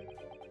about.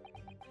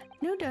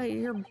 No doubt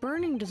your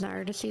burning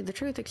desire to see the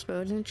truth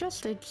exposed and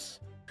justice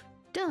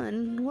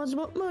done was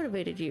what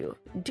motivated you.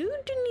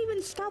 Dude didn't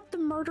even stop the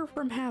murder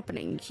from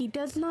happening. He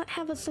does not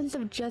have a sense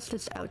of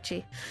justice,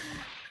 ouchie.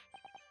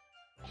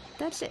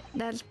 That's it.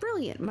 That's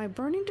brilliant. My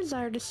burning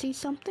desire to see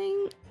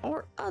something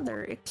or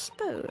other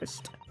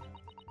exposed.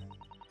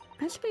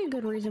 That's be a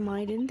good reason why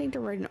I didn't think to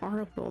write an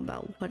article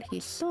about what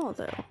he saw,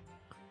 though.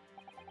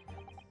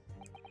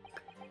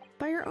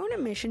 By your own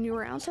admission, you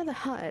were outside the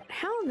hut.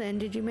 How then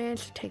did you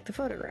manage to take the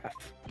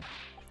photograph?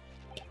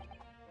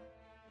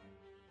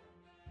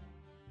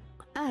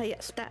 Ah,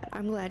 yes, that.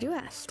 I'm glad you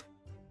asked.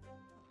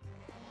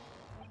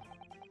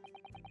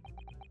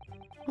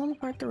 Pull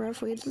apart the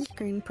rough weeds of the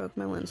screen, poke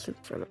my lens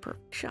for the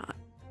perfect shot.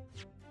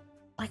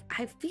 Like,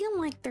 I feel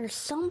like there's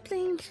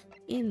something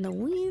in the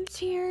weeds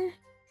here.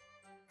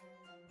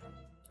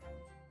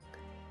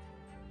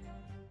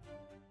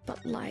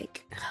 But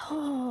like,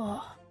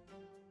 oh.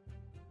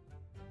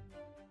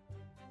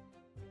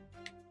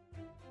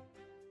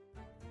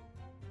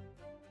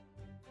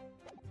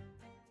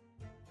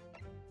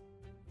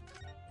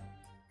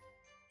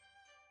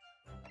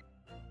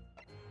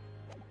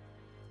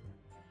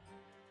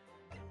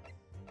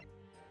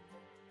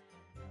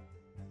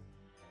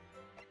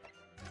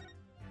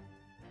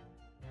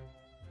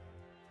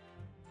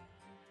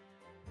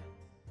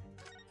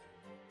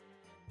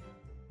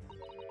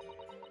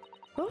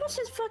 What was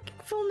his fucking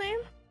full name?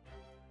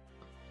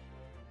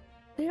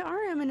 The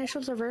RM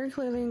initials are very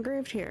clearly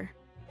engraved here.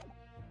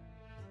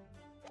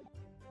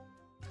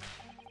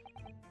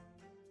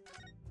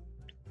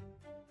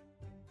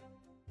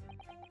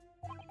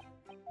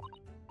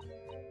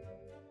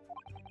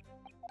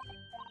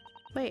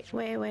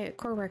 Wait,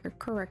 core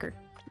record.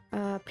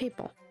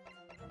 People.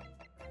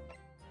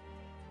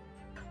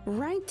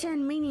 Right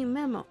and meaning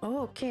memo.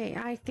 Okay,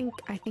 I think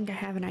I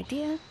have an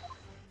idea.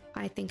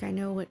 I think I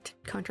know what to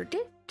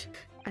contradict.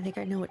 I think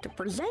I know what to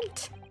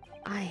present.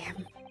 I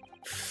am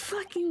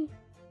fucking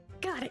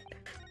got it.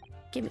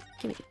 Gimme.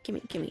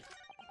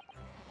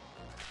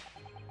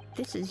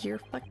 This is your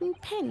fucking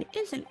pen,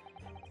 isn't it?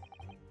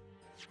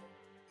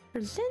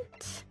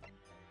 Present.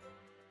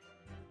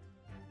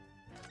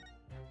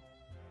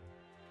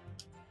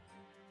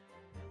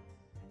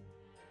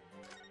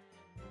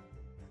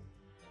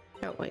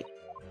 Oh, wait.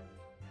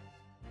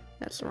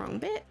 That's the wrong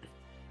bit.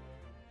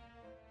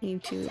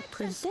 Need to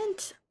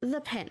present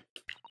the pen.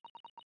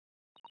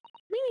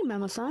 Meaning,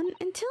 Memo-san,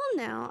 until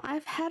now,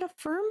 I've had a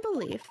firm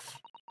belief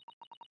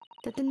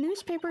that the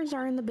newspapers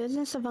are in the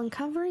business of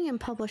uncovering and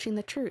publishing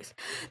the truth.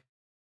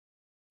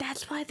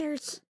 That's why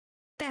there's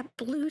that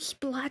blue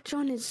splotch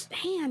on his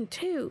hand,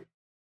 too.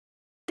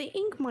 The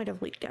ink might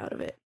have leaked out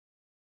of it.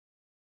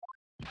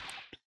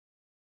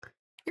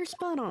 You're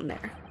spot on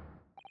there.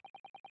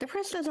 The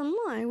press doesn't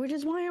lie, which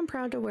is why I'm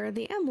proud to wear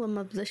the emblem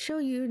of the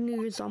Shoyu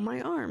News on my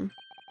arm.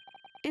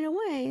 In a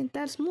way,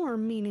 that's more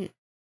meaning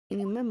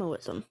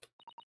memoism.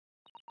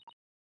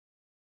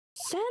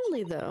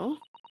 Sadly, though,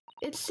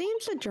 it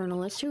seems the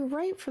journalists who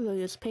write for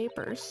those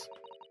papers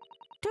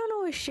don't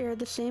always share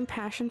the same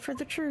passion for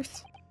the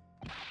truth.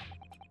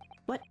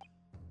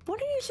 What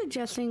are you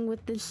suggesting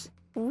with this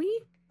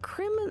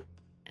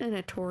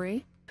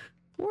recriminatory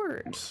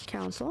words,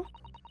 Counsel?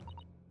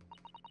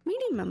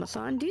 Meaning,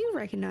 Memo-san, do you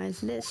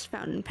recognize this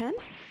fountain pen?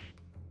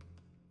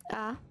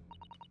 Ah.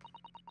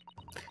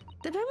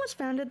 The pen was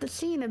found at the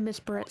scene of Miss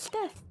Barrett's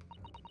death.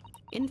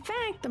 In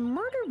fact, the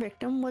murder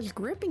victim was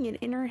gripping it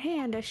in her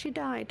hand as she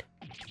died.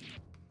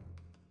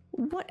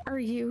 What are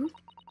you?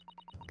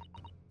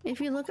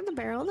 If you look at the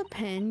barrel of the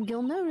pen,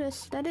 you'll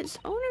notice that its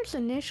owner's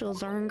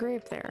initials are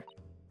engraved there.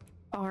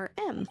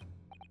 RM.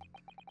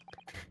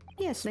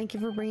 Yes, thank you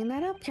for bringing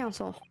that up,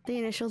 Counsel. The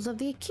initials of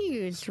the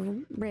accused,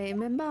 Ray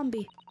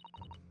Mbambi.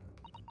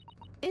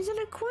 Is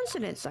it a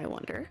coincidence, I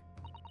wonder,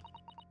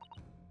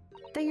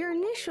 that your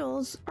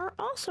initials are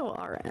also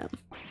RM?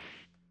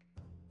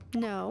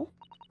 No.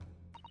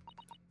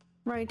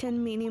 Right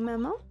in meaning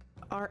memo,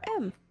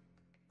 RM.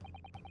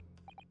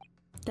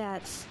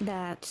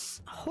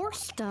 That's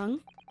horse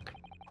dung.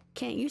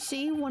 Can't you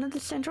see one of the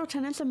central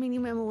tenets of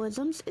meaning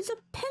memoisms is a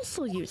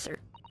pencil user?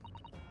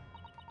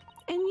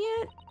 And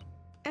yet,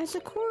 as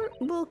the court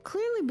will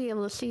clearly be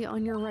able to see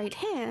on your right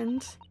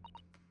hand,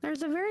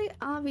 there's a very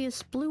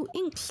obvious blue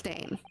ink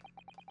stain.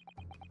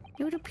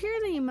 It would appear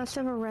that you must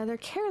have a rather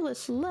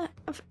carelessly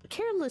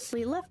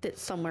left it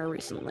somewhere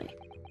recently.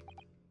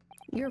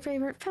 Your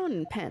favorite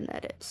fountain pen,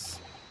 that is.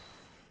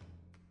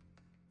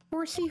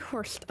 Horsey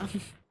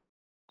Horstum.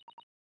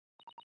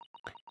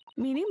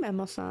 Meaning,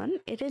 Memo-san,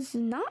 it is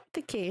not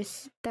the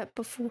case that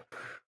before...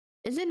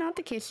 Is it not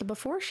the case that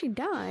before she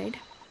died,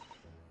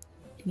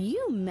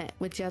 you met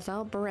with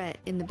Jezal Barrett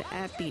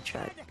at Beach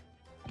Hut?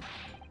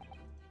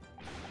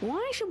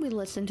 Why should we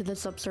listen to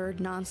this absurd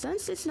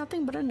nonsense? It's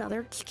nothing but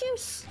another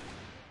excuse.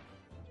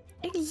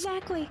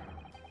 Exactly.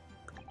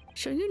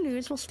 Shoyu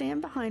News will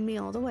stand behind me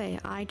all the way.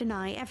 I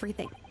deny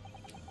everything.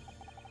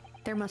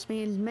 There must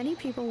be as many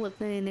people with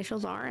the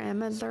initials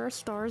RM as there are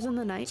stars in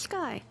the night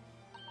sky.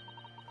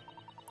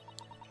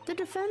 The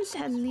defense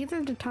has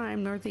neither the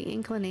time nor the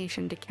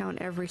inclination to count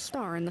every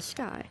star in the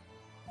sky.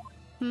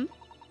 And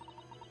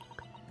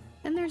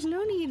there's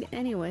no need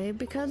anyway,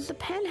 because the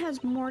pen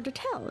has more to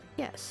tell.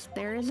 Yes,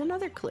 there is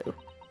another clue.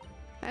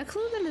 A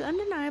clue that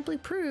undeniably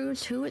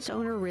proves who its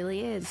owner really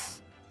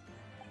is.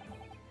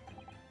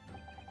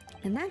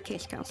 In that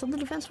case, Counsel, the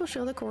defense will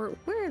show the court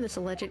where this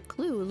alleged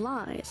clue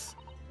lies.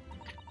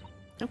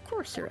 Of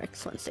course, Your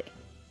Excellency.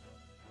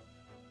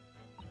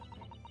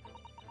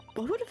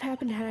 What would have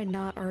happened had I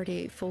not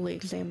already fully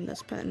examined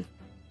this pen?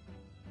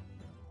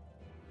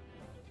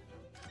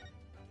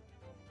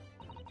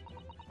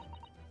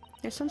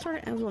 There's some sort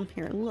of emblem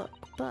here, look,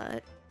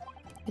 but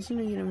isn't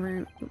a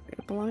universe,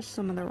 it belongs to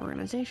some other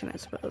organization, I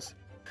suppose.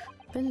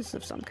 Business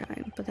of some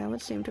kind, but that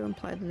would seem to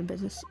imply that the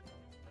business...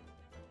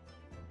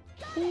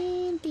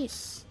 And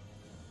this.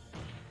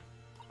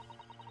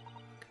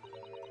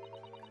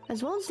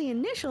 As well as the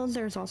initials,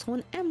 there's also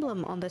an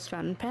emblem on this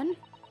fountain pen.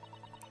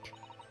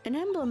 An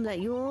emblem that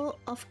you will,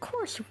 of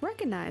course,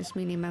 recognize,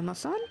 meaning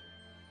Memo-san.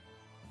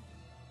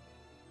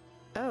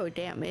 Oh,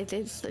 damn,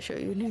 it's the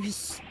Shoyu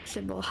News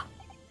symbol.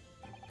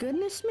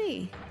 Goodness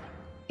me.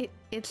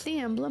 It's the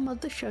emblem of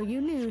the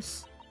Shoyu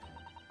News.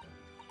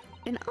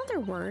 In other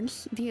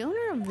words, the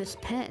owner of this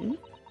pen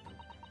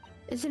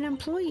is an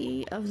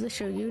employee of the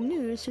Shoyu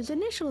News whose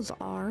initials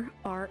are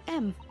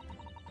RM.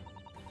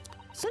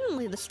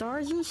 Suddenly, the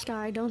stars in the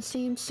sky don't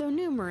seem so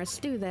numerous,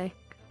 do they?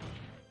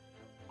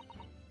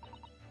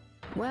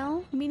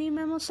 Well, meaning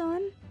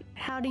Memo-san,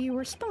 how do you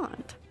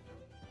respond?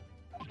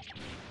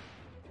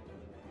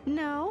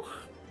 No.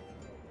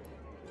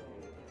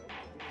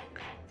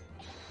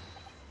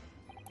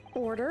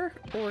 Order,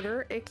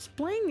 order,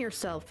 explain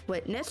yourself,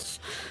 witness.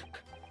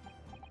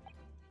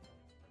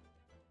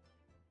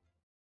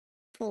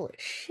 Full of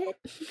shit.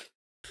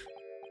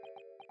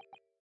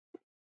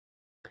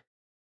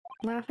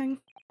 Laughing.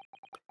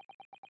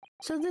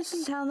 So this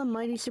is how the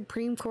mighty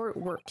Supreme Court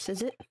works,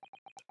 is it?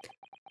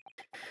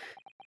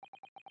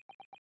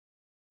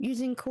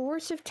 Using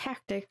coercive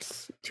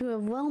tactics to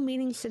have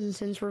well-meaning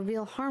citizens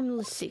reveal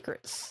harmless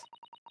secrets.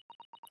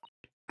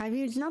 I've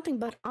used nothing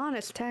but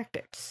honest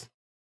tactics.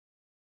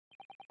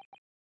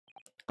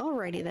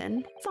 Alrighty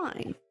then,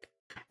 fine.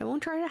 I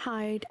won't try to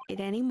hide it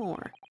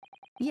anymore.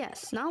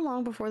 Yes, not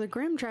long before the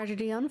grim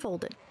tragedy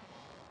unfolded.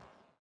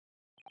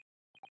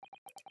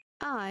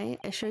 I,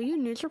 a Show You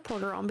News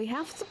reporter on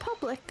behalf of the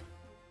public,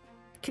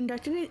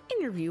 conducted an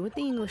interview with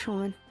the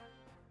Englishwoman.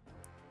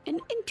 An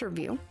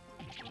interview?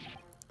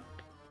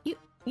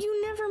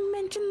 You never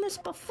mentioned this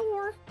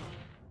before.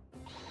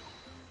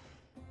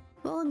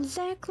 Well,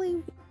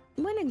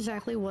 when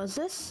exactly was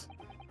this?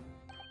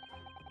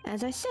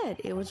 As I said,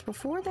 it was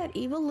before that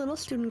evil little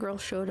student girl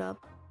showed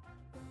up,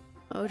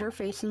 owed her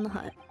face in the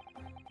hut.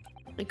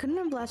 It couldn't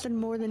have lasted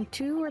more than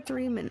 2 or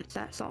 3 minutes,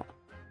 that's all.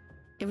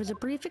 It was a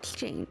brief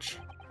exchange.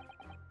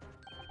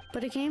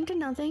 But it came to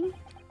nothing,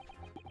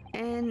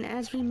 and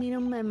as we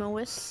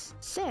memoists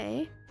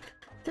say,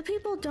 the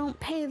people don't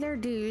pay their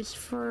dues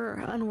for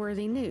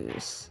unworthy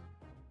news.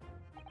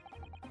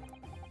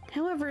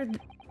 However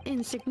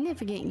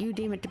insignificant you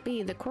deem it to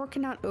be, the court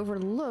cannot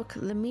overlook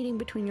the meeting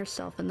between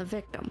yourself and the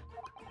victim.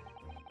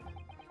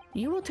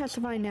 You will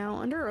testify now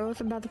under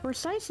oath about the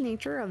precise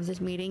nature of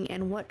this meeting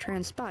and what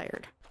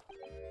transpired.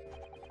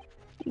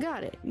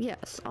 Got it,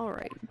 yes,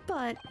 alright,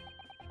 but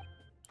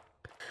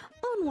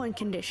on one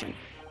condition.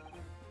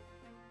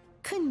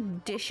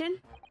 Condition?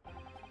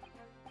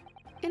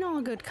 In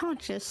all good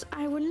conscience,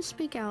 I wouldn't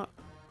speak out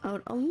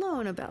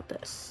alone about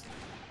this.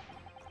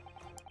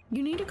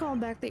 You need to call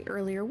back the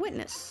earlier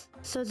witness,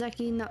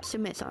 Sozeki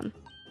Natsume-san.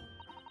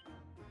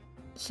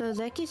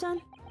 Sozeki-san?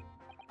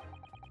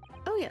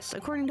 Oh yes,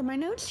 according to my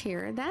notes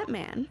here, that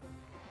man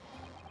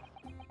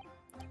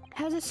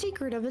has a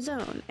secret of his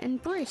own,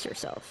 and brace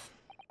yourself.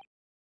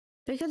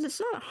 Because it's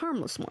not a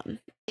harmless one,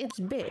 it's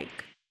big.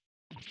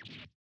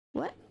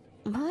 What?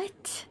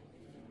 What?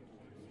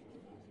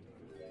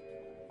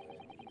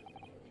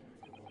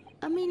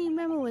 A meaning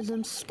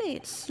memoism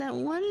states that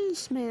one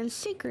man's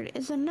secret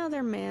is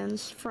another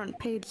man's front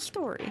page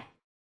story.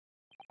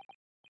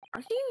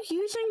 Are you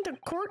using the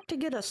court to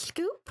get a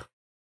scoop?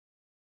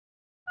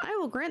 I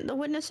will grant the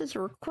witness's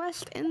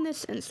request in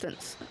this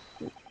instance.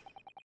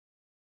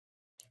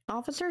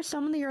 Officer,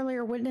 summon the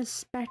earlier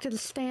witness back to the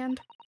stand.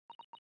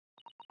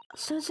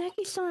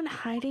 Sozeki-san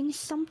hiding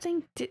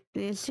something?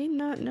 Is he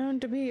not known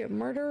to be a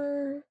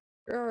murderer?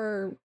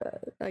 Or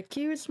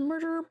accused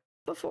murderer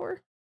before?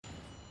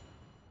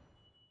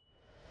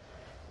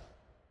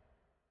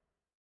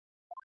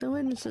 The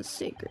witness's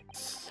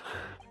secrets.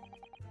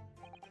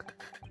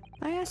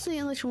 I asked the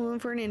Englishwoman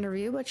for an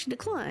interview, but she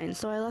declined,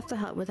 so I left the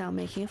hut without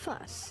making a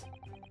fuss.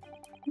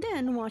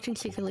 Then, watching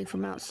secretly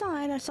from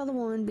outside, I saw the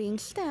woman being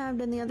stabbed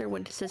and the other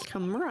witnesses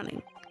come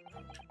running.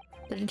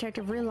 The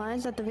detective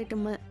realized that the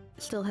victim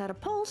still had a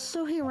pulse,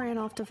 so he ran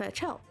off to fetch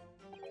help.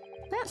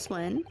 That's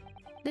when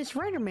this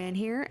writer man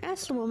here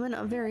asked the woman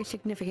a very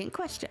significant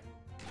question.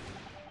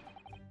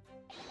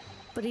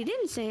 But he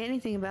didn't say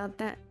anything about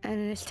that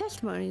in his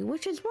testimony,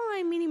 which is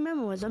why meaning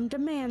memoism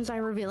demands I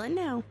reveal it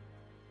now.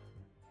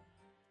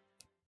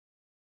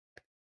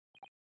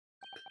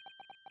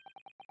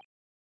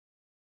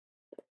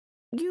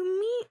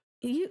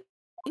 You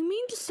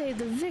mean to say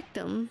the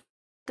victim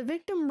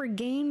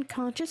regained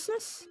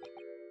consciousness?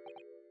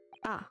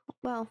 Ah,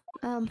 well,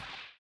 and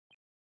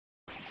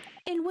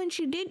when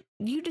she did,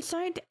 you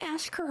decided to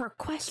ask her a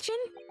question?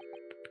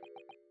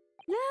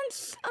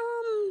 That's,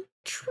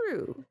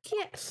 true,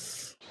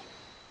 yes.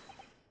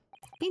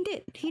 He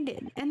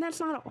did, and that's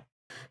not all.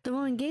 The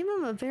woman gave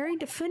him a very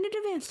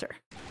definitive answer.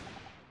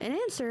 An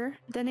answer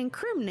that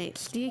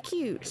incriminates the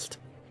accused.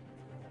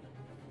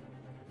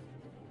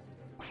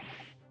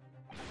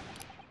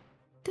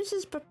 This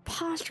is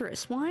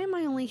preposterous. Why am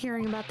I only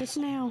hearing about this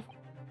now?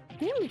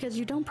 Maybe because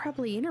you don't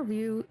properly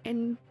interview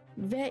and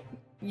vet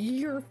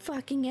your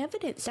fucking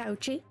evidence,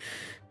 Ouchie.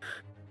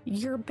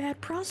 You're a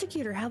bad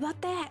prosecutor, how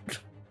about that?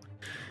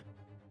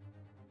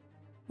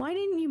 Why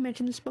didn't you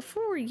mention this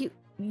before, you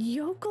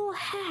yokel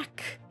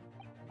hack?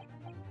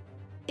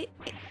 It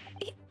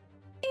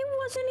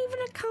wasn't even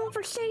a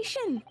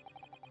conversation.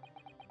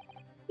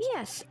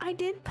 Yes, I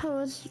did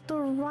pose the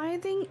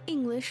writhing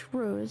English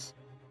Rose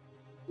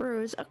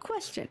a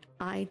question.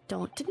 I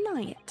don't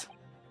deny it.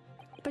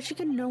 But she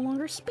could no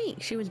longer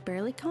speak. She was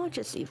barely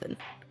conscious even.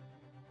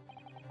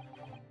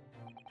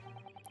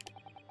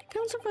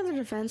 Counsel for the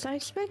defense, I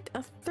expect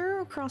a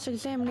thorough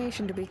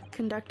cross-examination to be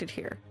conducted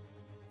here.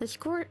 This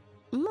court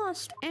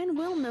must and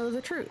will know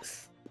the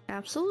truth.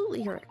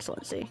 Absolutely, Your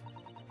Excellency.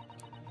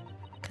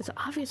 Because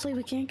obviously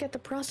we can't get the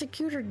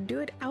prosecutor to do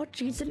it. Ouch,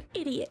 he's an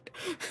idiot.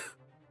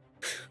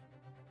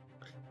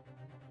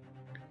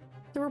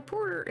 The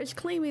reporter is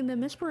claiming the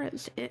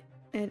misperence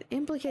had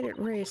implicated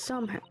Ray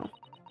somehow.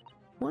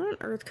 What on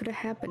earth could have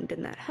happened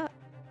in that hut?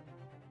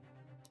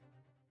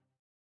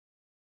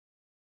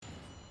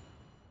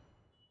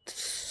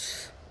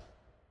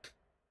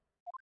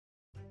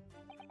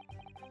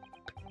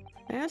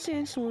 I asked the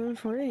ex-woman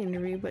for an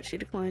interview, but she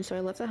declined, so I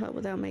left the hut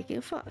without making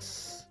a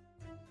fuss.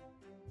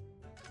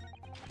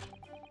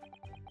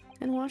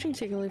 And watching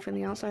secretly from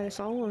the outside, I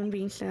saw a woman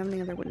being stabbed and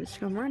the other witness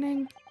come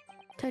running.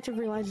 Detective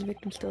realized the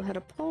victim still had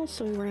a pulse,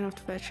 so he ran off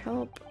to fetch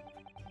help.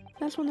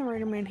 That's when the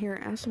writer man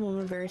here asked the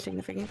woman a very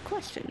significant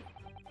question.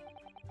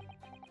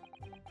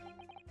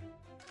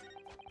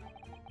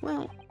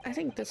 Well, I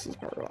think this is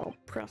where I'll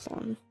press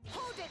on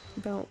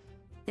about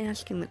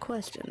asking the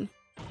question.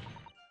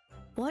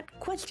 What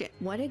question?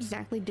 What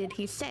exactly did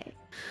he say?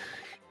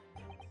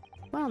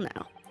 Well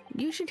now,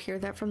 you should hear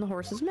that from the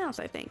horse's mouth,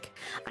 I think.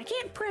 I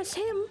can't press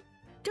him!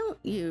 Don't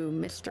you,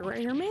 Mr.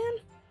 Writer Man?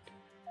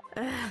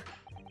 Ugh.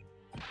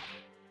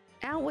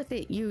 Out with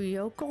it, you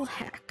yokel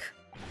hack.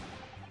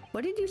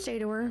 What did you say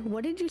to her?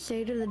 What did you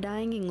say to the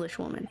dying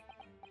Englishwoman?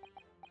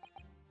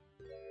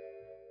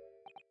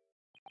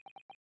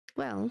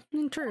 Well,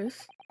 in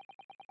truth,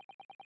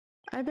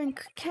 I've been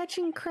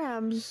catching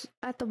crabs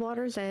at the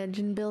water's edge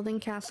and building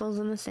castles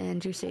in the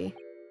sand, you see.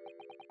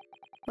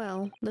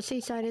 Well, the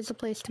seaside is a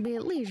place to be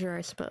at leisure,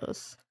 I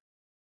suppose.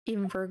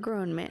 Even for a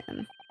grown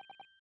man.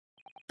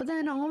 But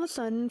then, all of a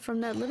sudden,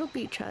 from that little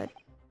beach hut,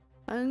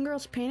 a young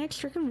girl's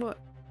panic-stricken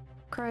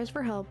cries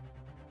for help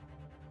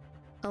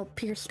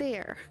pierced the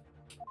air.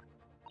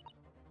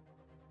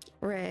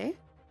 Ray?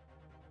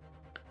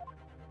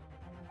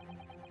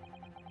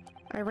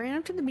 I ran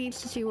up to the beach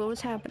to see what was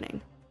happening.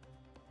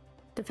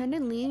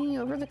 Defendant leaning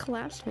over the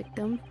collapsed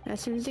victim. As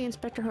soon as the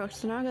Inspector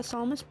Hosonaga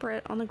saw Miss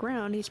Brett on the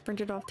ground, he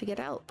sprinted off to get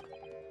help.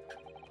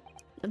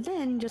 But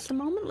then, just a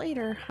moment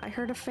later, I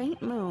heard a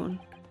faint moan.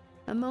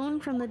 A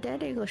moan from the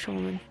dead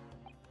Englishwoman.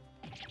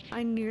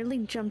 I nearly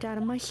jumped out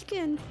of my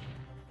skin.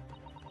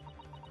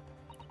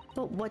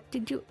 But what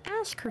did you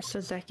ask her,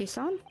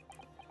 Soseki-san?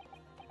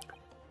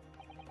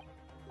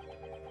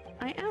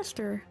 I asked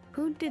her,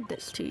 who did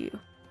this to you?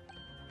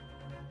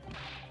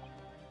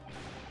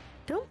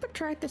 Don't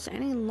protract this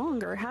any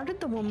longer. How did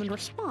the woman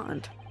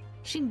respond?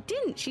 She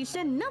didn't. She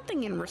said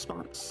nothing in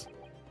response.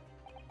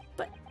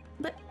 But...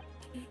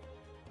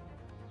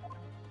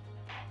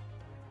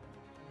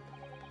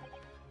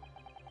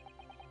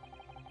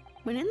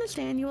 When in the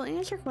stand, you will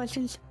answer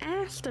questions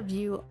asked of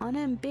you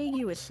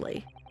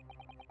unambiguously.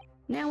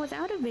 Now,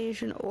 without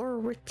evasion or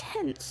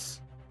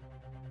retention,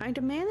 I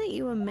demand that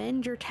you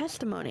amend your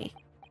testimony.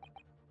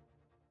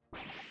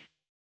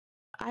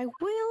 I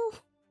will